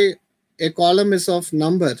you say a column is of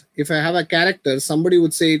number, if I have a character, somebody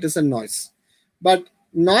would say it is a noise. But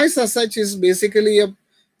noise as such is basically a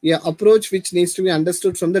approach which needs to be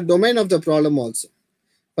understood from the domain of the problem also.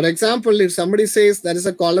 For example, if somebody says there is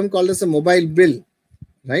a column called as a mobile bill,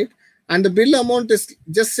 right? And the bill amount is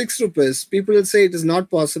just 6 rupees, people will say it is not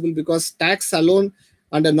possible because tax alone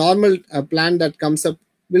and a normal plan that comes up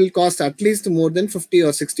will cost at least more than 50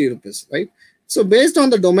 or 60 rupees, right? So based on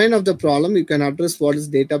the domain of the problem, you can address what is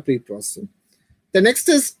data pre-processing. The next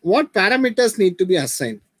is what parameters need to be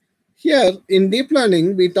assigned. Here in deep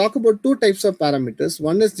learning, we talk about two types of parameters.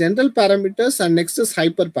 One is general parameters and next is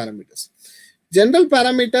hyperparameters. General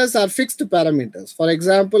parameters are fixed parameters. For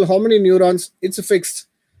example, how many neurons, it's fixed,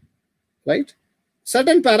 right?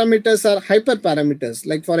 Certain parameters are hyperparameters.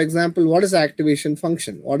 Like for example, what is the activation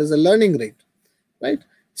function? What is the learning rate, right?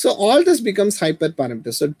 So all this becomes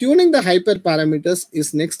hyperparameters. So tuning the hyperparameters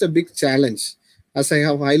is next a big challenge, as I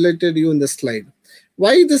have highlighted you in the slide.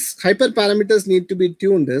 Why this hyperparameters need to be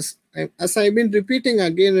tuned is, as I've been repeating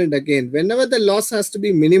again and again, whenever the loss has to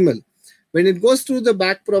be minimal, when it goes through the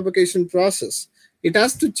backpropagation process, it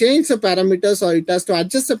has to change the parameters or it has to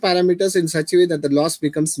adjust the parameters in such a way that the loss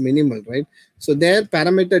becomes minimal, right? So there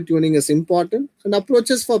parameter tuning is important. And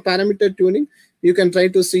approaches for parameter tuning, you can try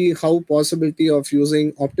to see how possibility of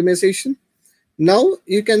using optimization. Now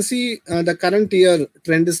you can see the current year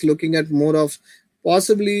trend is looking at more of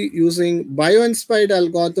possibly using bio-inspired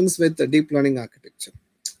algorithms with the deep learning architecture.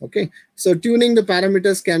 Okay, so tuning the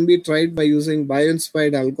parameters can be tried by using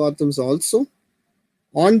bio-inspired algorithms also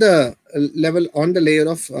on the level, on the layer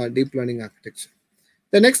of deep learning architecture.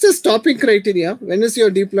 The next is stopping criteria. When is your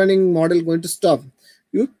deep learning model going to stop?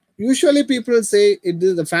 Usually people say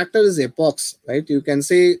the factor is epochs, right? You can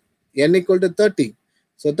say n equal to 30.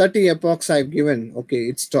 So 30 epochs I've given, okay,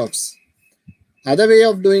 it stops. Other way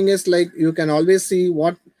of doing is like you can always see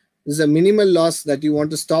what is the minimal loss that you want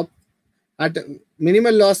to stop. At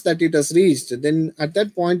minimal loss that it has reached, then at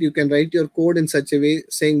that point you can write your code in such a way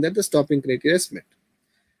saying that the stopping criteria is met.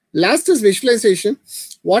 Last is visualization.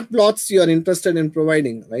 What plots you are interested in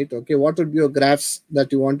providing, right? Okay, what would be your graphs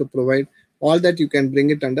that you want to provide? all that you can bring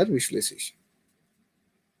it under visualization.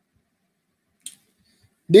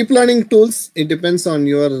 Deep learning tools, it depends on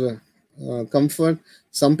your comfort.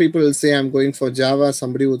 Some people will say I'm going for Java.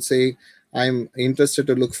 Somebody would say I'm interested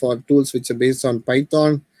to look for tools which are based on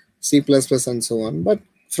Python, C++, and so on. But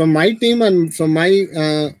from my team and from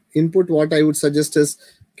my input, what I would suggest is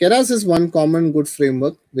Keras is one common good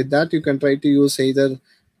framework. With that, you can try to use either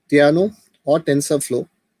Theano or TensorFlow.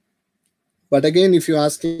 But again, if you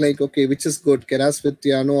ask like, okay, which is good, Keras with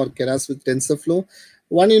Theano or Keras with TensorFlow,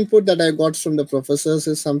 one input that I got from the professors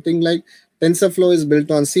is something like TensorFlow is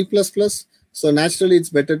built on C++. So naturally, it's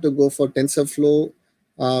better to go for TensorFlow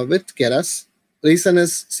with Keras. Reason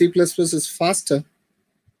is C++ is faster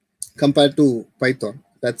compared to Python.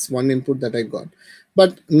 That's one input that I got.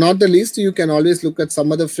 But not the least, you can always look at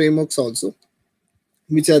some other frameworks also,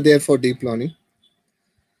 which are there for deep learning.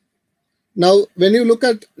 Now, when you look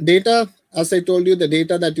at data, as I told you, the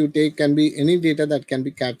data that you take can be any data that can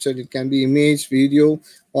be captured. It can be image, video,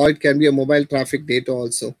 or it can be a mobile traffic data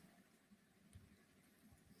also.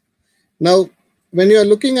 Now, when you are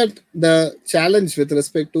looking at the challenge with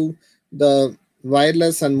respect to the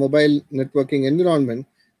wireless and mobile networking environment,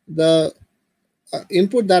 the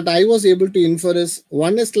input that I was able to infer is,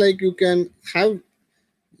 one is like you can have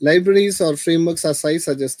libraries or frameworks as I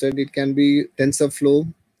suggested. It can be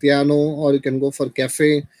TensorFlow, Theano, or you can go for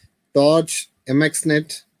Caffe, Torch,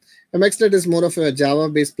 MXNet. MXNet is more of a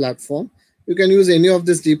Java-based platform. You can use any of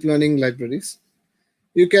these deep learning libraries.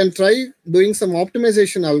 You can try doing some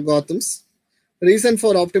optimization algorithms. Reason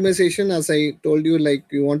for optimization, as I told you, like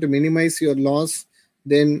you want to minimize your loss,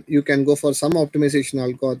 then you can go for some optimization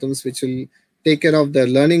algorithms which will take care of the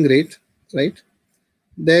learning rate, right?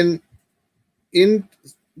 Then in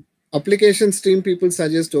application stream, people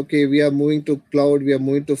suggest, okay, we are moving to cloud, we are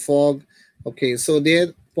moving to fog. Okay, so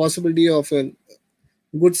their possibility of a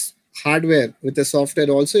good hardware with the software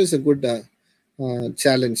also is a good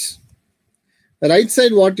challenge. The right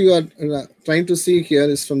side, what you are trying to see here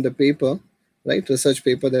is from the paper, right? Research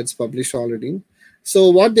paper that's published already. So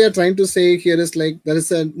what they are trying to say here is like there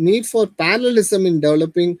is a need for parallelism in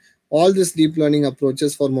developing all these deep learning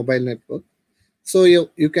approaches for mobile network. So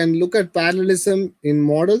you can look at parallelism in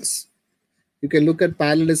models. You can look at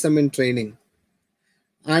parallelism in training.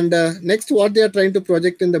 And next, what they are trying to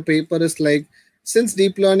project in the paper is like, since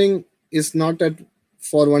deep learning is not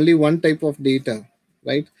for only one type of data,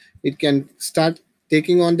 right? It can start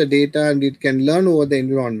taking on the data and it can learn over the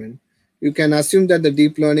environment. You can assume that the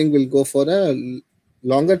deep learning will go for a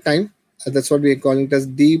longer time. That's what we are calling it as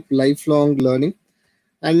deep lifelong learning.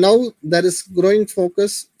 And now there is growing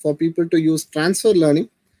focus for people to use transfer learning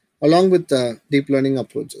along with the deep learning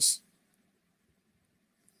approaches.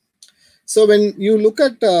 So when you look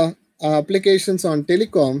at applications on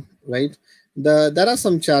telecom, right, there are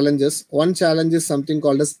some challenges. One challenge is something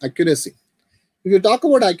called as accuracy. If you talk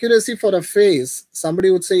about accuracy for a face,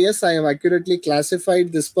 somebody would say, yes, I have accurately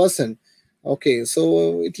classified this person. Okay,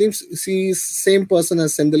 so it means she's same person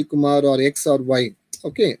as Senthil Kumar or X or Y,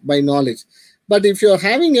 okay, by knowledge. But if you're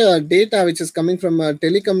having a data which is coming from a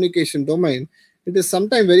telecommunication domain, it is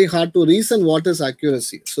sometimes very hard to reason what is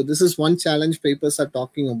accuracy. So this is one challenge papers are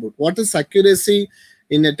talking about. What is accuracy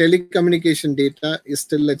in a telecommunication data is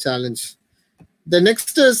still a challenge. The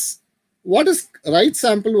next is, what is right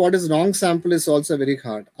sample, what is wrong sample is also very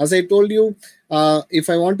hard. As I told you, if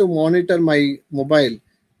I want to monitor my mobile,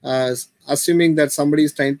 assuming that somebody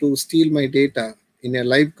is trying to steal my data in a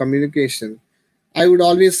live communication, I would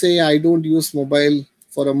always say I don't use mobile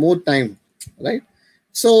for a more time, right?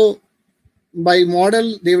 So by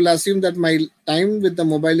model, they will assume that my time with the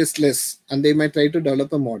mobile is less and they might try to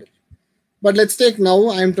develop a model. But let's take now,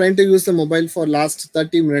 I'm trying to use the mobile for last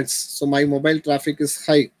 30 minutes. So my mobile traffic is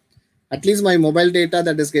high. At least my mobile data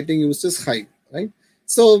that is getting used is high, right?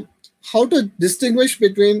 So how to distinguish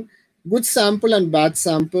between good sample and bad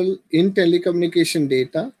sample in telecommunication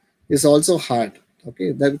data is also hard,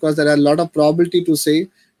 okay? That because there are a lot of probability to say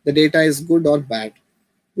the data is good or bad.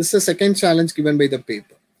 This is the second challenge given by the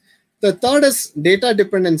paper. The third is data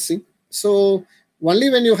dependency. So only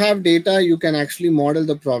when you have data, you can actually model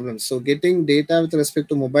the problem. So getting data with respect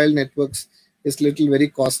to mobile networks is little very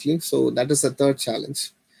costly. So that is the third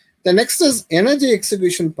challenge. The next is energy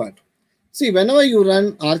execution part. See, whenever you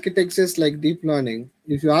run architectures like deep learning,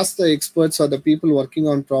 if you ask the experts or the people working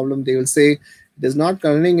on problem, they will say it is not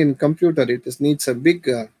running in computer. It needs a big,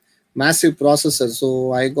 massive processor.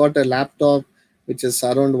 So I got a laptop which is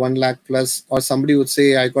around 1 lakh plus, or somebody would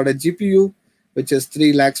say I got a GPU which is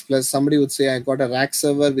 3 lakhs plus. Somebody would say I got a rack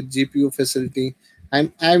server with GPU facility.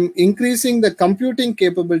 I'm increasing the computing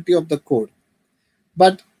capability of the code.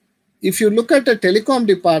 But if you look at a telecom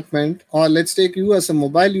department, or let's take you as a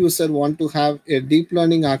mobile user want to have a deep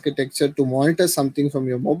learning architecture to monitor something from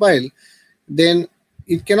your mobile, then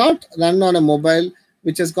it cannot run on a mobile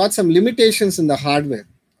which has got some limitations in the hardware,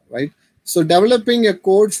 right? So developing a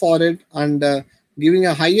code for it and giving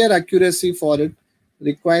a higher accuracy for it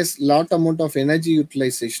requires lot amount of energy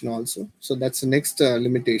utilization also. So that's the next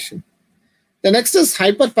limitation. The next is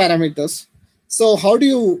hyperparameters. So how do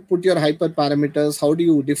you put your hyperparameters? How do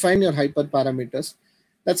you define your hyperparameters?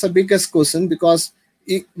 That's the biggest question, because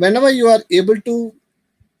whenever you are able to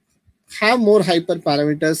have more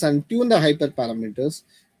hyperparameters and tune the hyperparameters,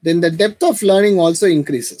 then the depth of learning also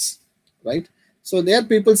increases, right? So there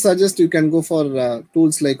people suggest you can go for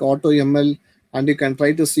tools like AutoML, and you can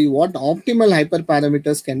try to see what optimal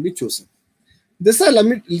hyperparameters can be chosen. These are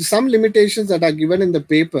some limitations that are given in the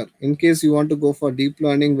paper in case you want to go for deep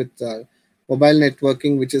learning with mobile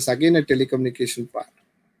networking, which is again a telecommunication part.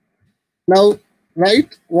 Now,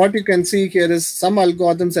 right, what you can see here is some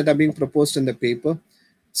algorithms that are being proposed in the paper.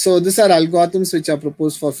 So these are algorithms which are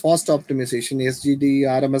proposed for fast optimization, SGD,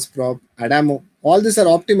 RMS prop, ADAMO. All these are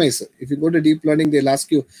optimizer. If you go to deep learning, they'll ask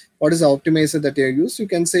you, what is the optimizer that you have used? You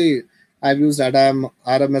can say, I've used ADAM,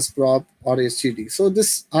 RMS prop, or SGD. So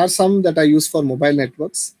these are some that are used for mobile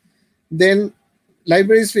networks. Then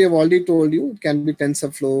libraries we have already told you, it can be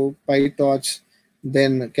TensorFlow, PyTorch,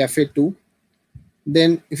 then Caffe2.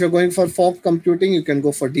 Then if you're going for fog computing, you can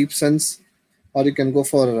go for DeepSense, or you can go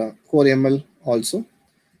for Core ML also.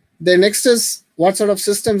 The next is what sort of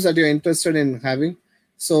systems that you're interested in having.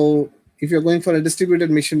 So if you're going for a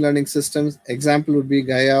distributed machine learning systems, example would be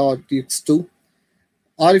Gaia or TX2.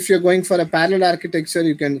 Or if you're going for a parallel architecture,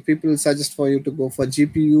 people will suggest for you to go for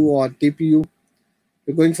GPU or TPU. If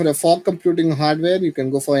you're going for a fog computing hardware, you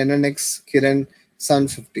can go for NNX Kiran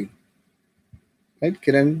 750, right?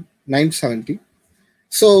 Kiran 970.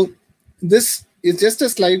 So this is just a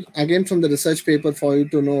slide again from the research paper for you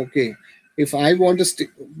to know, okay, if I want to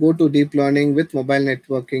go to deep learning with mobile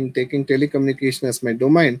networking, taking telecommunication as my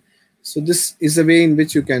domain, so this is a way in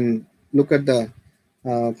which you can look at the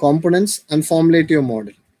components and formulate your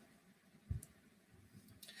model.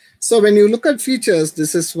 So when you look at features,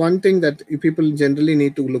 this is one thing that people generally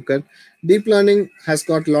need to look at. Deep learning has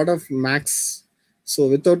got a lot of maths. So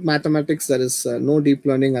without mathematics, there is no deep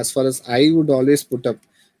learning as far as I would always put up.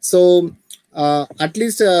 So at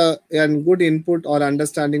least a good input or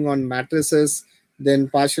understanding on matrices, then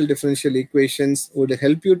partial differential equations would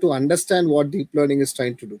help you to understand what deep learning is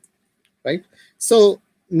trying to do, right? So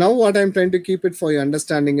now what I'm trying to keep it for your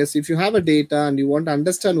understanding is, if you have a data and you want to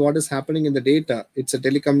understand what is happening in the data, it's a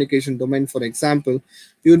telecommunication domain, for example,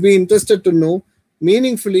 you would be interested to know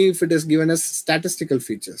meaningfully if it is given as statistical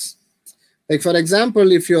features. Like for example,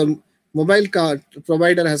 if your mobile card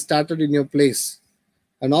provider has started in your place,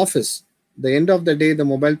 an office, the end of the day, the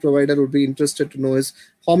mobile provider would be interested to know is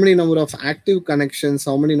how many number of active connections,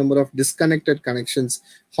 how many number of disconnected connections,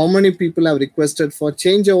 how many people have requested for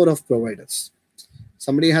changeover of providers.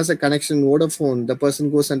 Somebody has a connection in Vodafone, the person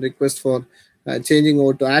goes and requests for changing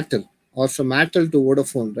over to Airtel, or from Airtel to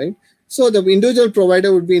Vodafone, right? So the individual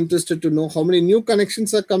provider would be interested to know how many new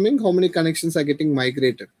connections are coming, how many connections are getting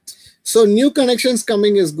migrated. So new connections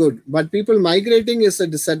coming is good, but people migrating is a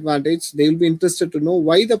disadvantage. They will be interested to know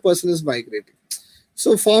why the person is migrating.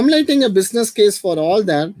 So formulating a business case for all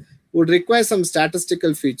that would require some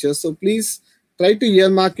statistical features. So please try to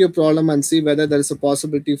earmark your problem and see whether there is a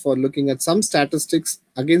possibility for looking at some statistics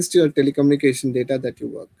against your telecommunication data that you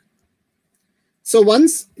work. So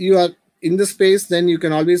once you are in the space, then you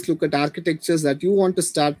can always look at architectures that you want to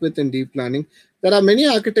start with in deep learning. There are many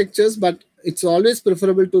architectures, but it's always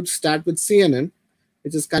preferable to start with CNN,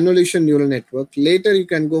 which is convolution neural network. Later, you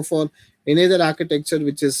can go for any other architecture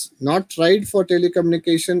which is not tried for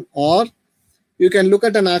telecommunication, or you can look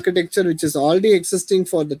at an architecture which is already existing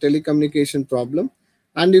for the telecommunication problem,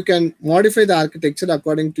 and you can modify the architecture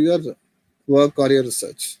according to your work or your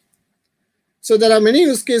research. So there are many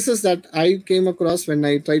use cases that I came across when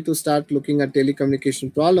I tried to start looking at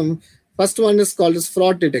telecommunication problem. First one is called as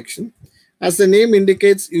fraud detection. As the name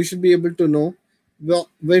indicates, you should be able to know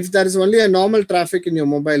if there is only a normal traffic in your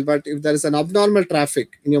mobile, but if there is an abnormal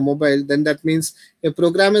traffic in your mobile, then that means a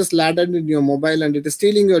program is landed in your mobile and it is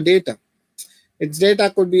stealing your data. Its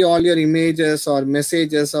data could be all your images or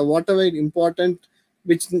messages or whatever important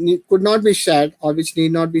which could not be shared or which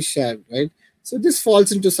need not be shared, right? So this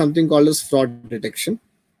falls into something called as fraud detection.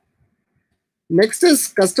 Next is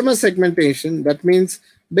customer segmentation. That means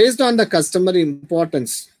based on the customer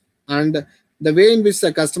importance and the way in which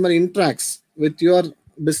the customer interacts with your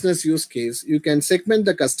business use case, you can segment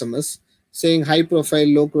the customers, saying high profile,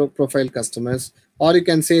 low profile customers, or you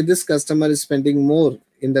can say this customer is spending more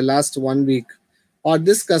in the last 1 week, or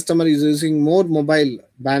this customer is using more mobile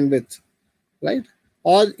bandwidth, right?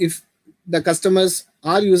 Or if the customers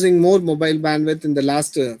are using more mobile bandwidth in the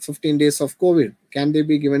last 15 days of COVID, can they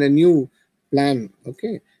be given a new plan?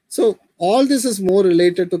 Okay. So all this is more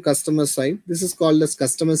related to customer side. This is called as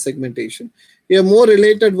customer segmentation. A more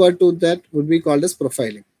related word to that would be called as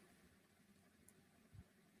profiling.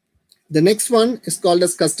 The next one is called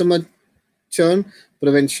as customer churn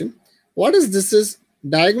prevention. What is this is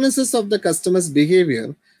diagnosis of the customer's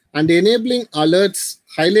behavior and enabling alerts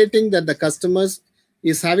highlighting that the customers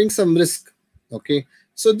is having some risk. Okay.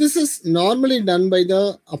 So this is normally done by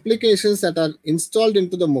the applications that are installed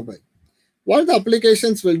into the mobile. What the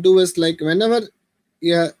applications will do is like whenever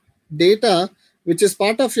your data, which is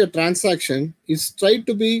part of your transaction, is tried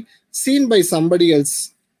to be seen by somebody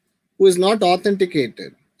else who is not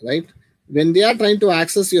authenticated, right? When they are trying to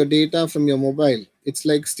access your data from your mobile, it's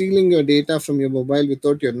like stealing your data from your mobile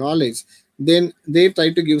without your knowledge, then they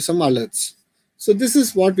try to give some alerts. So this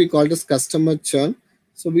is what we call as customer churn.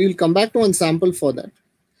 So we will come back to one sample for that.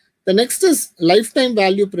 The next is lifetime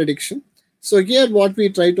value prediction. So here what we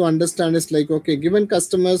try to understand is like, okay, given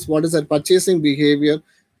customers, what is their purchasing behavior,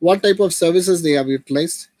 what type of services they have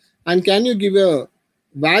utilized, and can you give a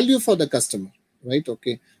value for the customer, right?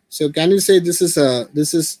 Okay. So can you say this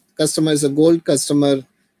is customer is a gold customer,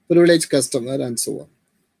 privileged customer, and so on.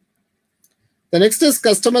 The next is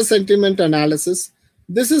customer sentiment analysis.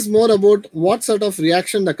 This is more about what sort of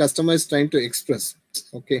reaction the customer is trying to express.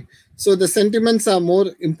 Okay, so the sentiments are more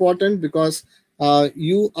important because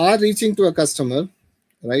you are reaching to a customer,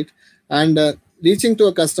 right? And reaching to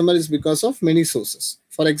a customer is because of many sources.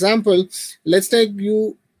 For example, let's take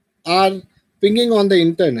you are pinging on the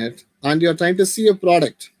internet and you're trying to see a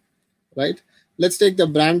product, right? Let's take the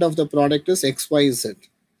brand of the product is XYZ,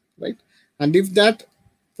 right? And if that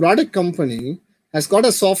product company has got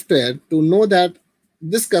a software to know that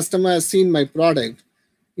this customer has seen my product,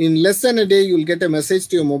 in less than a day, you'll get a message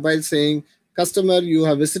to your mobile saying, customer, you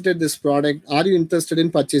have visited this product. Are you interested in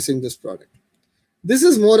purchasing this product? This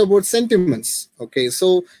is more about sentiments. Okay,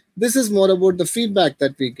 so this is more about the feedback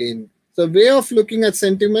that we gain. The way of looking at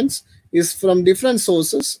sentiments is from different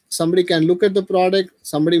sources. Somebody can look at the product.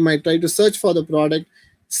 Somebody might try to search for the product,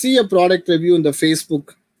 see a product review in the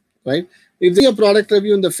Facebook, right? If they see a product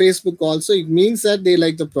review in the Facebook also, it means that they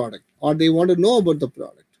like the product or they want to know about the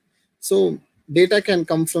product. So data can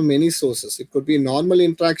come from many sources. It could be normal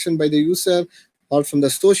interaction by the user or from the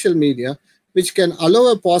social media, which can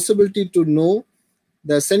allow a possibility to know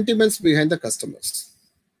the sentiments behind the customers.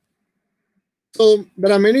 So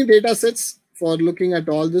there are many data sets for looking at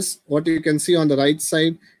all this. What you can see on the right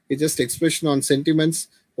side is just expression on sentiments.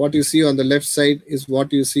 What you see on the left side is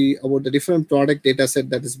what you see about the different product data set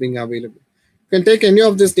that is being available. You can take any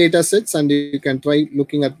of these data sets and you can try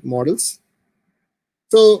looking at models.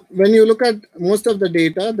 So when you look at most of the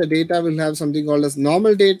data will have something called as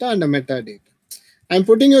normal data and a metadata. I'm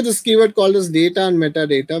putting you this keyword called as data and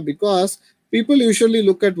metadata because people usually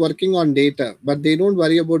look at working on data, but they don't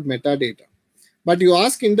worry about metadata. But you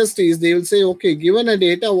ask industries, they will say, okay, given a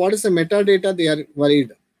data, what is the metadata they are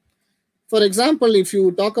worried? For example, if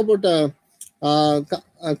you talk about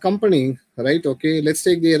a company, right? Okay, let's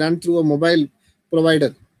take they run through a mobile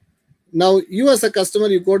provider. Now, you as a customer,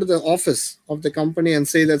 you go to the office of the company and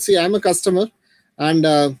say that, see, I'm a customer and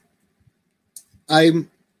I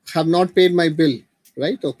have not paid my bill,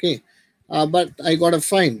 right? Okay, but I got a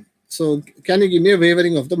fine. So can you give me a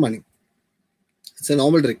waiving of the money? It's a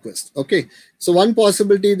normal request. Okay, so one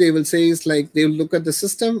possibility they will say is like they will look at the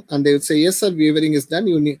system and they will say, yes, sir, waiving is done.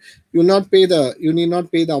 You need not pay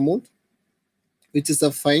the amount, which is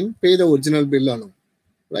a fine. Pay the original bill alone,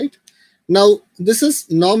 right? Now this is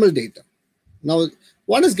normal data. Now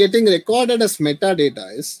what is getting recorded as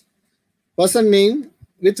metadata is person name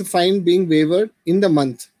with fine being waived in the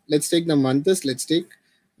month. Let's take the month is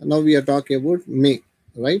now we are talking about May,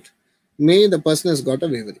 right? May the person has got a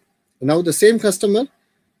waiver. Now the same customer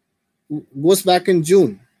goes back in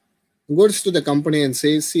June, goes to the company and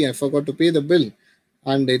says, see, I forgot to pay the bill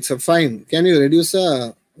and it's a fine. Can you reduce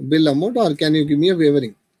a bill amount or can you give me a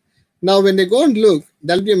waivering? Now when they go and look,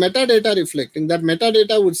 there'll be a metadata reflecting. That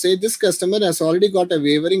metadata would say this customer has already got a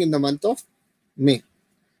waivering in the month of May.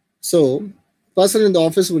 So person in the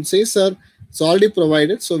office would say, sir, it's already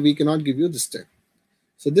provided, so we cannot give you this time.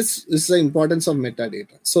 So this is the importance of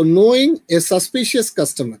metadata. So knowing a suspicious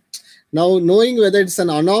customer. Now knowing whether it's an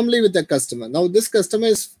anomaly with the customer. Now this customer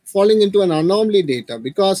is falling into an anomaly data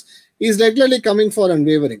because he's regularly coming for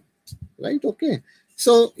unwavering, right? Okay.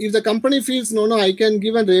 So if the company feels, no, I can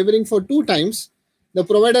give a wavering for 2 times, The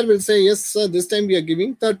provider will say, yes, sir, this time we are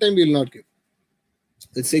giving, third time we will not give.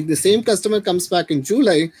 Let's say the same customer comes back in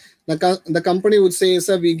July, the company would say,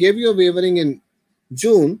 sir, we gave you a wavering in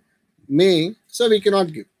June, May, so we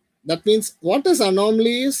cannot give. That means what is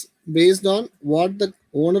anomaly is based on what the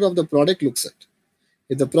owner of the product looks at.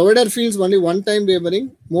 If the provider feels only one time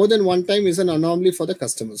wavering, more than one time is an anomaly for the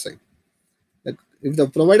customer side. If the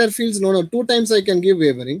provider feels no, 2 times I can give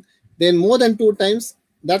wavering, then more than 2 times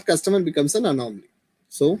that customer becomes an anomaly.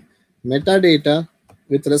 So metadata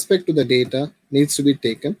with respect to the data needs to be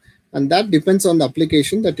taken, and that depends on the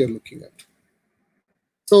application that you're looking at.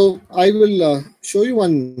 So I will show you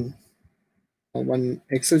one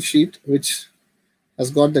Excel sheet which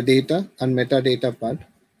has got the data and metadata part.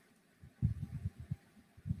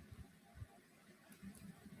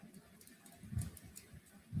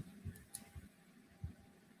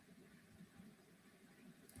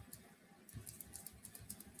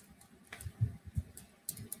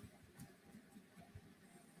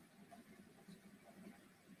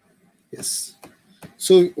 Yes.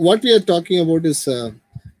 So what we are talking about is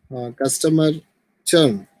customer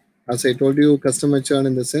churn. As I told you, customer churn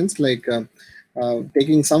in the sense like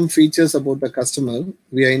taking some features about the customer.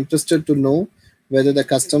 We are interested to know whether the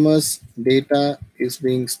customer's data is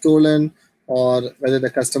being stolen or whether the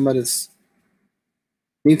customer needs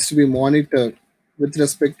to be monitored with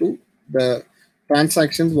respect to the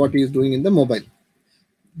transactions what he is doing in the mobile.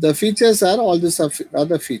 The features are all these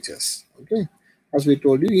other features. Okay, as we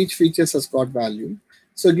told you, each feature has got value.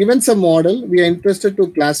 So given some model, we are interested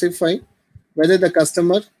to classify whether the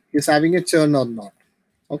customer is having a churn or not.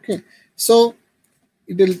 Okay, so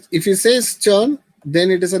if it says churn,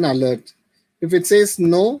 then it is an alert. If it says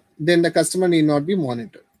no, then the customer need not be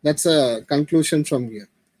monitored. That's a conclusion from here.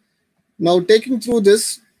 Now taking through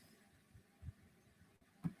this,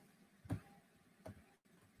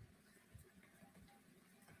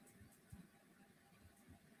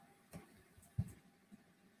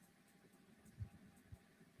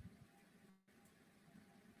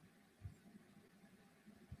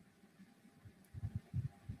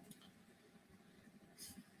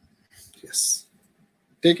 yes.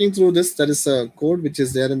 Taking through this, there is a code which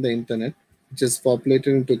is there in the internet, which is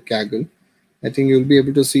populated into Kaggle. I think you'll be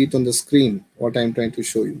able to see it on the screen, what I'm trying to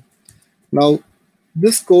show you. Now,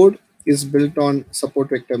 this code is built on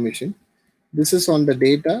support vector machine. This is on the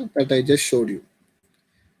data that I just showed you.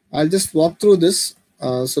 I'll just walk through this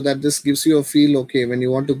so that this gives you a feel, okay, when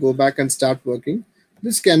you want to go back and start working,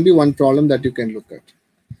 this can be one problem that you can look at.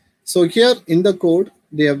 So here in the code,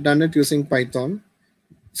 they have done it using Python.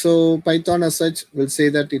 So Python as such will say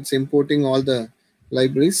that it's importing all the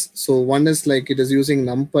libraries. So one is like it is using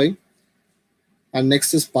NumPy, and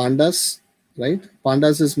next is Pandas, right?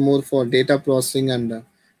 Pandas is more for data processing and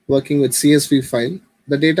working with CSV file.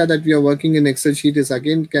 The data that we are working in Excel sheet is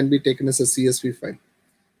again can be taken as a CSV file,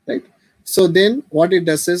 right? So then what it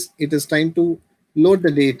does is it is trying to load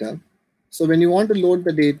the data. So when you want to load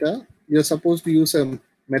the data, you're supposed to use a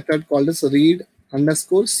method called as read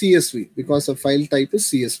underscore CSV because the file type is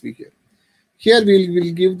CSV here. Here we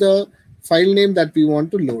will give the file name that we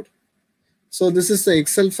want to load. So this is the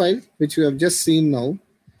Excel file which we have just seen now.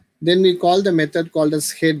 Then we call the method called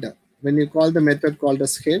as head. When you call the method called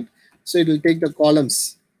as head, so it will take the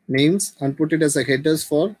columns names and put it as a headers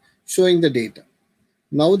for showing the data.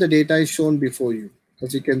 Now the data is shown before you.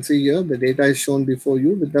 As you can see here, the data is shown before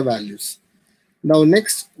you with the values. Now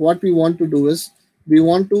next, what we want to do is we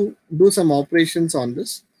want to do some operations on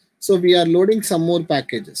this. So we are loading some more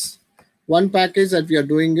packages. One package that we are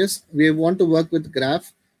doing is we want to work with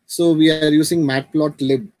graph. So we are using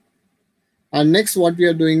matplotlib. And next what we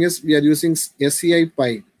are doing is we are using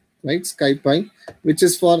SciPy, right? SciPy, which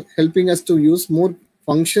is for helping us to use more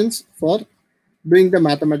functions for doing the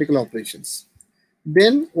mathematical operations.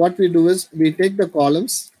 Then what we do is we take the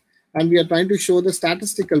columns and we are trying to show the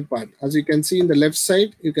statistical part. As you can see in the left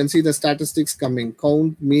side, you can see the statistics coming,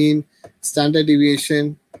 count, mean, standard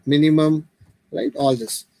deviation, minimum, right? All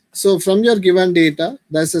this. So from your given data,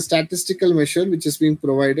 there's a statistical measure which is being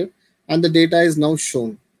provided and the data is now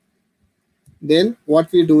shown. Then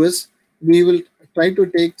what we do is we will try to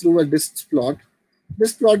take through a disk plot.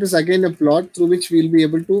 This plot is again a plot through which we'll be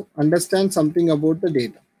able to understand something about the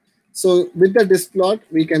data. So with the disk plot,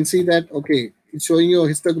 we can see that, okay, it's showing you a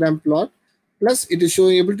histogram plot, plus it is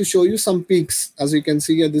able to show you some peaks. As you can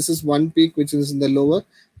see here, this is one peak which is in the lower,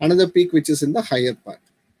 another peak which is in the higher part.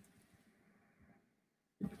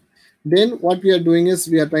 Then what we are doing is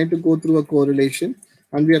we are trying to go through a correlation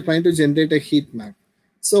and we are trying to generate a heat map.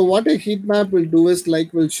 So what a heat map will do is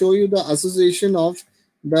like will show you the association of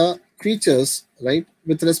the features, right,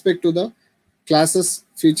 with respect to the classes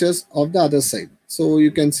features of the other side. So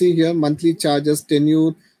you can see here monthly charges,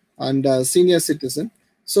 tenure, and senior citizen.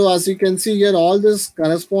 So as you can see here, all this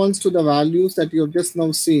corresponds to the values that you have just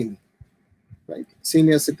now seen, right?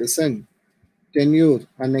 Senior citizen, tenure,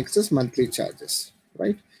 and next is monthly charges,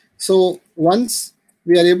 right? So once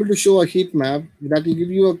we are able to show a heat map, that will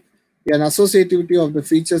give you an associativity of the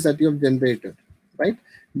features that you have generated, right?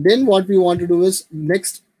 Then what we want to do is,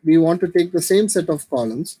 next we want to take the same set of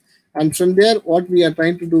columns, and from there what we are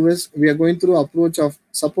trying to do is, we are going through approach of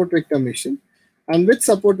support vector machine, and with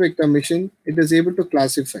support vector machine it is able to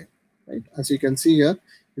classify, right? As you can see here,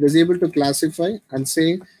 it is able to classify and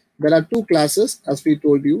say there are two classes. As we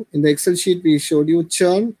told you in the Excel sheet, we showed you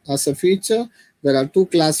churn as a feature. There are two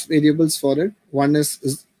class variables for it. One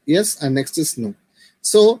is yes and next is no.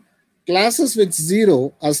 So classes with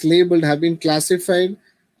 0 as labeled have been classified,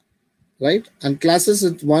 right? And classes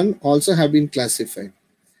with 1 also have been classified.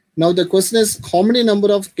 Now the question is, how many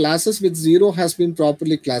number of classes with 0 has been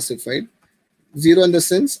properly classified? 0 in the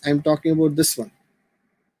sense, I'm talking about this one.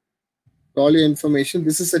 All your information.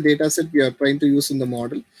 This is a data set we are trying to use in the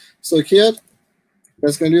model. So here,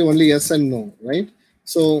 there's going to be only yes and no, right?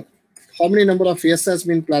 So how many number of yes has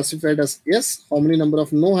been classified as yes? How many number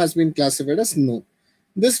of no has been classified as no?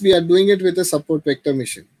 This we are doing it with a support vector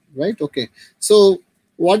machine, right? Okay. So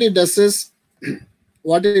what it does is,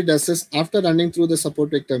 after running through the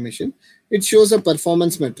support vector machine, it shows a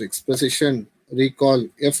performance metrics, precision, recall,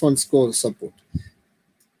 F1 score, support.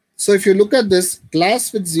 So if you look at this,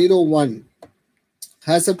 class with 0, 1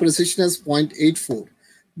 has a precision as 0.84,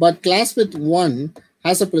 but class with 1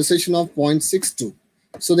 has a precision of 0.62.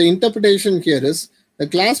 So the interpretation here is, the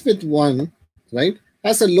class with 1, right,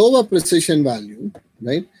 has a lower precision value,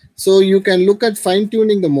 right? So you can look at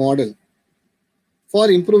fine-tuning the model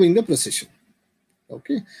for improving the precision.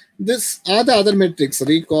 Okay, these are the other metrics: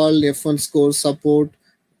 recall, F1 score, support,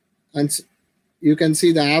 and you can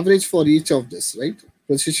see the average for each of this, right?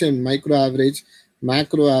 Precision, micro average,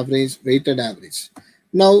 macro average, weighted average.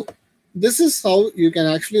 Now, this is how you can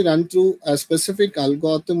actually run through a specific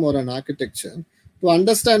algorithm or an architecture to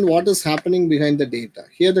understand what is happening behind the data.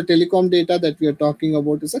 Here, the telecom data that we are talking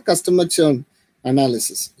about is a customer churn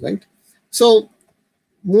analysis, right? So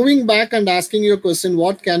moving back and asking your question,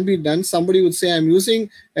 what can be done? Somebody would say, I'm using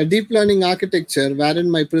a deep learning architecture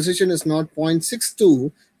wherein my precision is not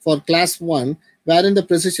 0.62 for class 1, wherein the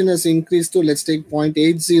precision has increased to, let's take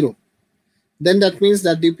 0.80. Then that means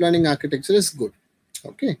that deep learning architecture is good.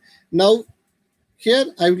 Okay. Now, here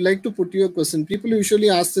I would like to put you a question. People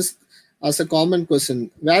usually ask this as a common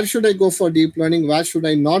question: where should I go for deep learning? Where should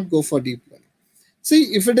I not go for deep learning?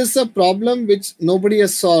 See, if it is a problem which nobody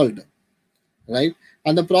has solved, right?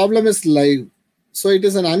 And the problem is live, so it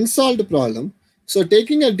is an unsolved problem. So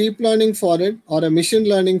taking a deep learning for it or a machine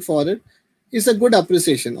learning for it is a good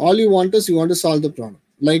appreciation. All you want is, you want to solve the problem.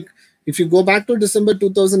 Like if you go back to December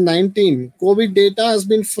 2019, COVID data has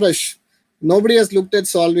been fresh. Nobody has looked at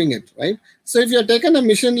solving it, right? So if you have taken a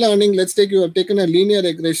machine learning, let's take you have taken a linear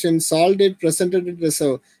regression, solved it, presented it as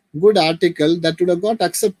a good article, that would have got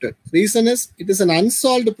accepted. Reason is, it is an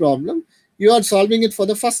unsolved problem. You are solving it for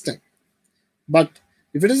the first time. But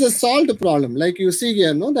if it is a solved problem, like you see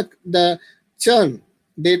here, no, the churn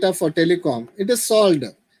data for telecom, it is solved.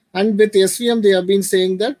 And with SVM, they have been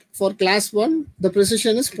saying that for class 1, the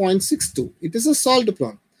precision is 0.62. It is a solved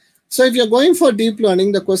problem. So if you're going for deep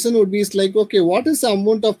learning, the question would be like, okay, what is the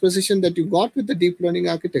amount of precision that you got with the deep learning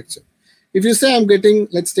architecture? If you say I'm getting,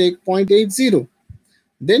 let's take 0.80,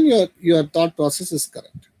 then your thought process is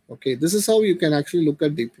correct. Okay, this is how you can actually look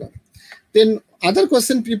at deep learning. Then other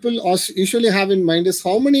question people usually have in mind is,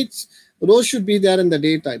 how many rows should be there in the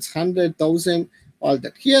data? It's 100, 1,000, all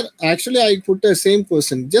that. Here, actually, I put the same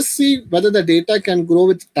question. Just see whether the data can grow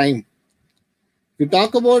with time. If you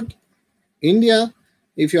talk about India,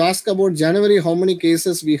 if you ask about January, how many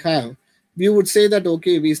cases we have, we would say that,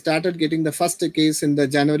 okay, we started getting the first case in the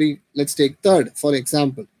January, let's take 3rd, for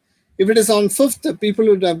example. If it is on 5th, people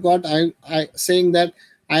would have got, saying that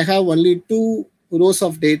I have only 2 rows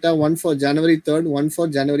of data, one for January 3rd, one for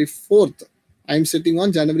January 4th. I'm sitting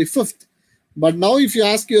on January 5th. But now if you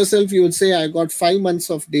ask yourself, you would say, I got 5 months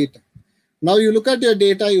of data. Now you look at your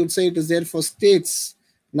data, you would say it is there for states.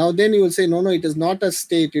 Now then you will say, no, it is not a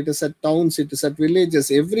state. It is at towns, it is at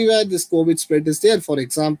villages. Everywhere this COVID spread is there. For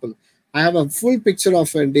example, I have a full picture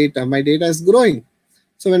of data. My data is growing.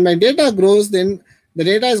 So when my data grows, then the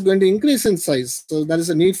data is going to increase in size. So there is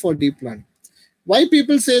a need for deep learning. Why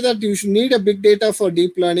people say that you should need a big data for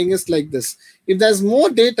deep learning is like this. If there's more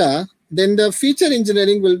data, then the feature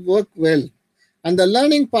engineering will work well. And the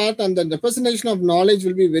learning part and the representation of knowledge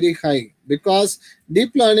will be very high, because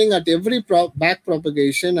deep learning at every back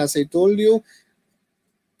propagation, as I told you,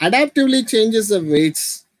 adaptively changes the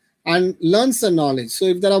weights and learns the knowledge. So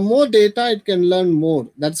if there are more data, it can learn more.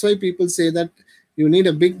 That's why people say that you need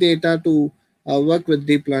a big data to work with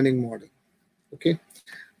deep learning model. Okay.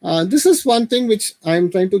 This is one thing which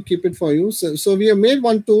I'm trying to keep it for you. So we have made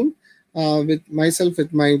one tool with myself,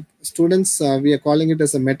 with my students. We are calling it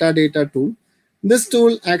as a metadata tool. This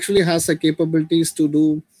tool actually has the capabilities to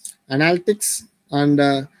do analytics,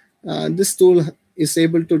 and this tool is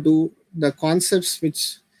able to do the concepts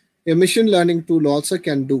which a machine learning tool also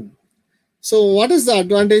can do. So what is the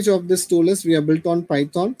advantage of this tool is we are built on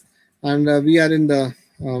Python, and we are in the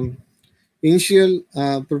initial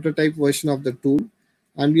prototype version of the tool,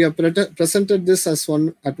 and we have presented this as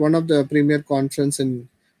one at one of the premier conference in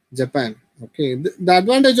Japan. Okay, the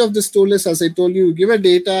advantage of this tool is, as I told you, give a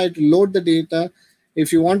data, it will load the data.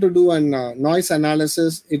 If you want to do an noise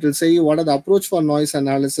analysis, it will say you what are the approach for noise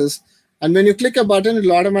analysis, and when you click a button, it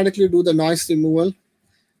will automatically do the noise removal.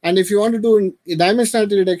 And if you want to do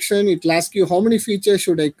dimensionality reduction, it will ask you how many features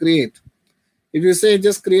should I create. If you say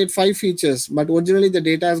just create 5 features, but originally the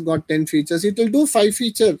data has got 10 features, it will do 5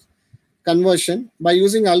 feature conversion by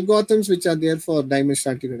using algorithms which are there for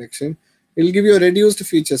dimensionality reduction. It will give you a reduced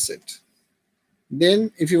feature set.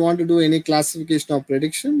 Then if you want to do any classification or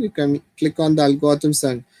prediction, you can click on the algorithms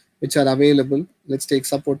and which are available. Let's take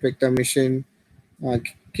support vector mission,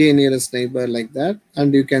 k nearest neighbor, like that,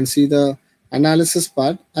 and you can see the analysis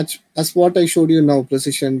part as what I showed you now: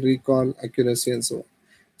 precision, recall, accuracy, and so on.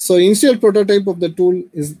 So initial prototype of the tool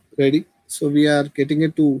is ready. So we are getting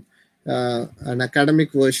it to an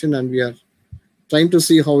academic version, and we are trying to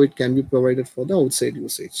see how it can be provided for the outside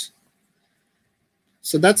usage.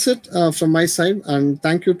 So that's it from my side, and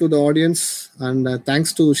thank you to the audience, and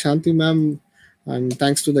thanks to Shanti ma'am, and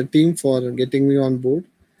thanks to the team for getting me on board.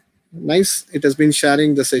 Nice, it has been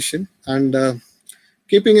sharing the session, and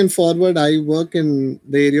keeping in forward, I work in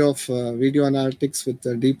the area of video analytics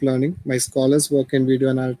with deep learning. My scholars work in video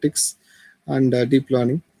analytics and deep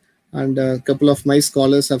learning, and a couple of my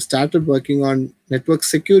scholars have started working on network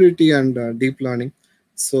security and deep learning.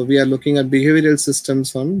 So we are looking at behavioral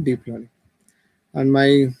systems on deep learning. And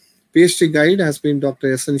my PhD guide has been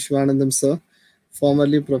Dr. S. N. Shivanandam sir,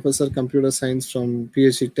 formerly Professor Computer Science from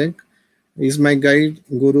PhD Tech. He's my guide,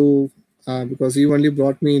 guru, because he only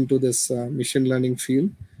brought me into this machine learning field.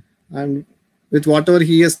 And with whatever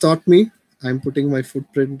he has taught me, I'm putting my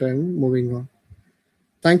footprint and moving on.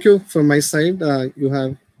 Thank you from my side.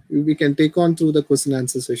 We can take on through the question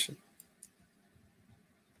answer session.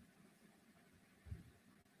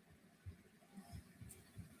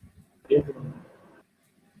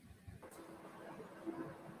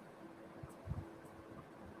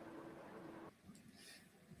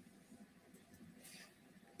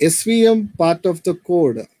 SVM part of the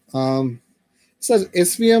code. Sir,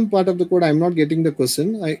 SVM part of the code, I'm not getting the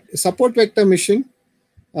question. Support vector mission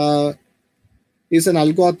is an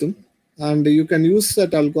algorithm, and you can use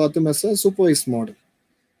that algorithm as a supervised model.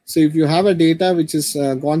 So if you have a data which is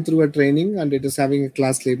gone through a training and it is having a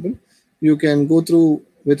class label, you can go through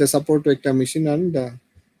with a support vector mission and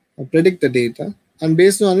predict the data. And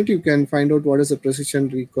based on it, you can find out what is the precision,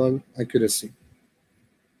 recall, accuracy.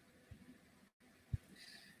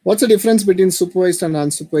 What's the difference between supervised and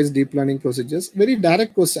unsupervised deep learning procedures? Very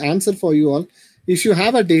direct answer for you all. If you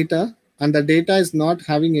have a data and the data is not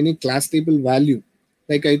having any class label value,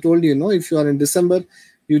 like I told you, if you are in December,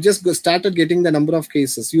 you just started getting the number of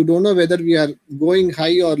cases. You don't know whether we are going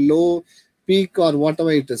high or low, peak or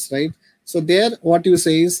whatever it is, right? So there, what you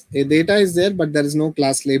say is a data is there, but there is no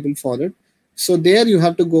class label for it. So there you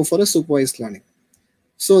have to go for a supervised learning.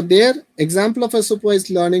 So there, example of a supervised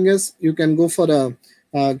learning is you can go for a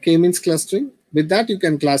k-means clustering. With that, you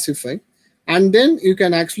can classify, and then you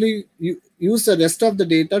can actually use the rest of the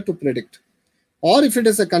data to predict. Or if it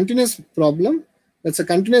is a continuous problem, that's a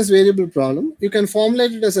continuous variable problem, you can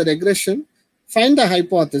formulate it as a regression, find the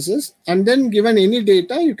hypothesis, and then given any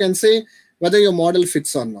data, you can say whether your model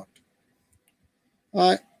fits or not.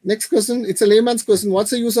 Next question, it's a layman's question. What's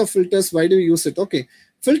the use of filters? Why do we use it? Okay,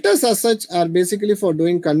 filters as such are basically for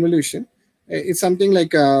doing convolution. It's something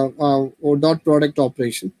like a dot product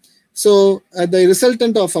operation. So the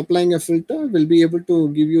resultant of applying a filter will be able to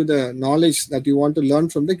give you the knowledge that you want to learn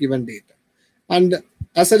from the given data. And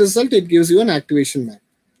as a result, it gives you an activation map.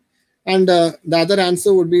 And the other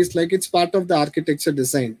answer would be like it's part of the architecture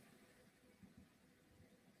design.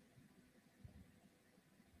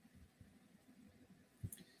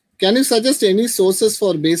 Can you suggest any sources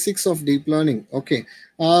for basics of deep learning? Okay.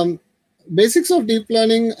 Basics of deep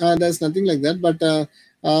learning, there's nothing like that, but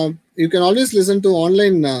you can always listen to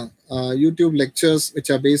online YouTube lectures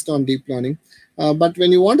which are based on deep learning. But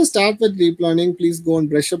when you want to start with deep learning, please go and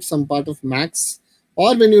brush up some part of maths.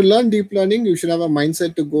 Or when you learn deep learning, you should have a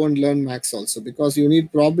mindset to go and learn maths also, because you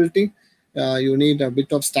need probability, you need a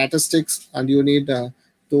bit of statistics, and you need to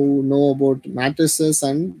know about matrices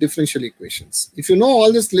and differential equations. If you know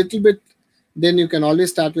all this little bit, then you can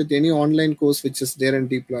always start with any online course which is there in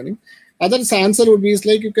deep learning. Other answer would be is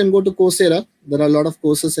like you can go to Coursera. There are a lot of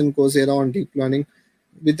courses in Coursera on deep learning.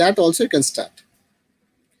 With that also you can start.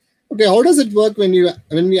 Okay, how does it work when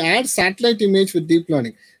we add satellite image with deep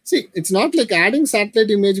learning? See, it's not like adding satellite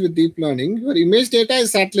image with deep learning. Your image data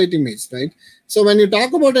is satellite image, right? So when you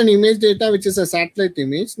talk about an image data which is a satellite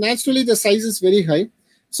image, naturally the size is very high.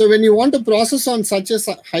 So when you want to process on such a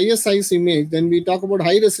higher size image, then we talk about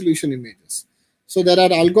high resolution images. So there are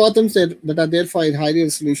algorithms that are there for a high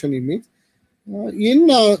resolution image. In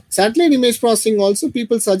satellite image processing also,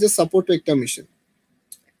 people suggest support vector mission.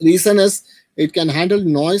 Reason is it can handle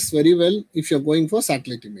noise very well if you're going for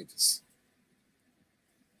satellite images.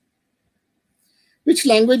 Which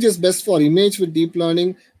language is best for image with deep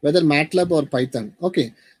learning, whether MATLAB or Python?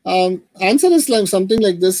 Okay, answer is like something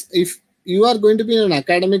like this. If you are going to be in an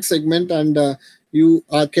academic segment and you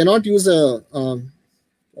cannot use a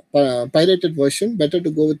pirated version, better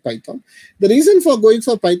to go with Python. The reason for going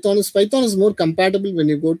for Python is more compatible when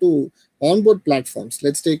you go to onboard platforms.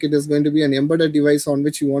 Let's take it is going to be an embedded device on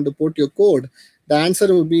which you want to put your code. The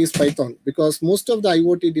answer will be is Python, because most of the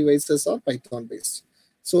IoT devices are Python based.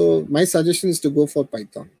 So my suggestion is to go for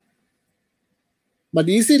Python. But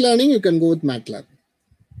easy learning, you can go with MATLAB.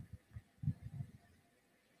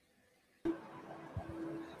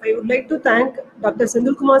 I would like to thank Dr.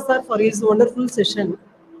 Senthil Kumar sir for his wonderful session.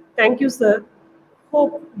 Thank you, sir.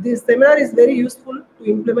 Hope this seminar is very useful to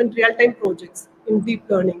implement real-time projects in deep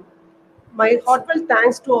learning. My heartfelt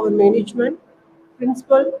thanks to our management,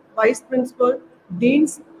 principal, vice principal,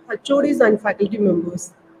 deans, HODs, and faculty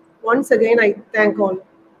members. Once again, I thank all.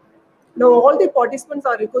 Now, all the participants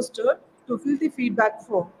are requested to fill the feedback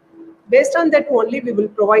form. Based on that only, we will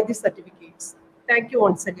provide the certificates. Thank you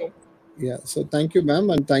once again. Yeah, so thank you, ma'am,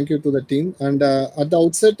 and thank you to the team. And at the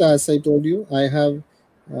outset, as I told you, I have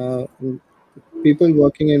people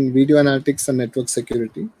working in video analytics and network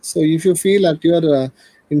security. So if you feel at your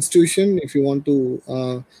institution, if you want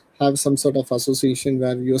to have some sort of association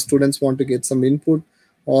where your students want to get some input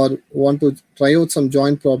or want to try out some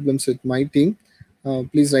joint problems with my team,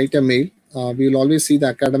 please write a mail. We will always see the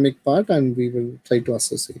academic part and we will try to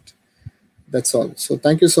associate. That's all. So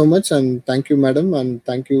thank you so much, and thank you, madam, and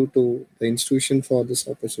thank you to the institution for this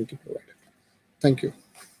opportunity provided. Thank you.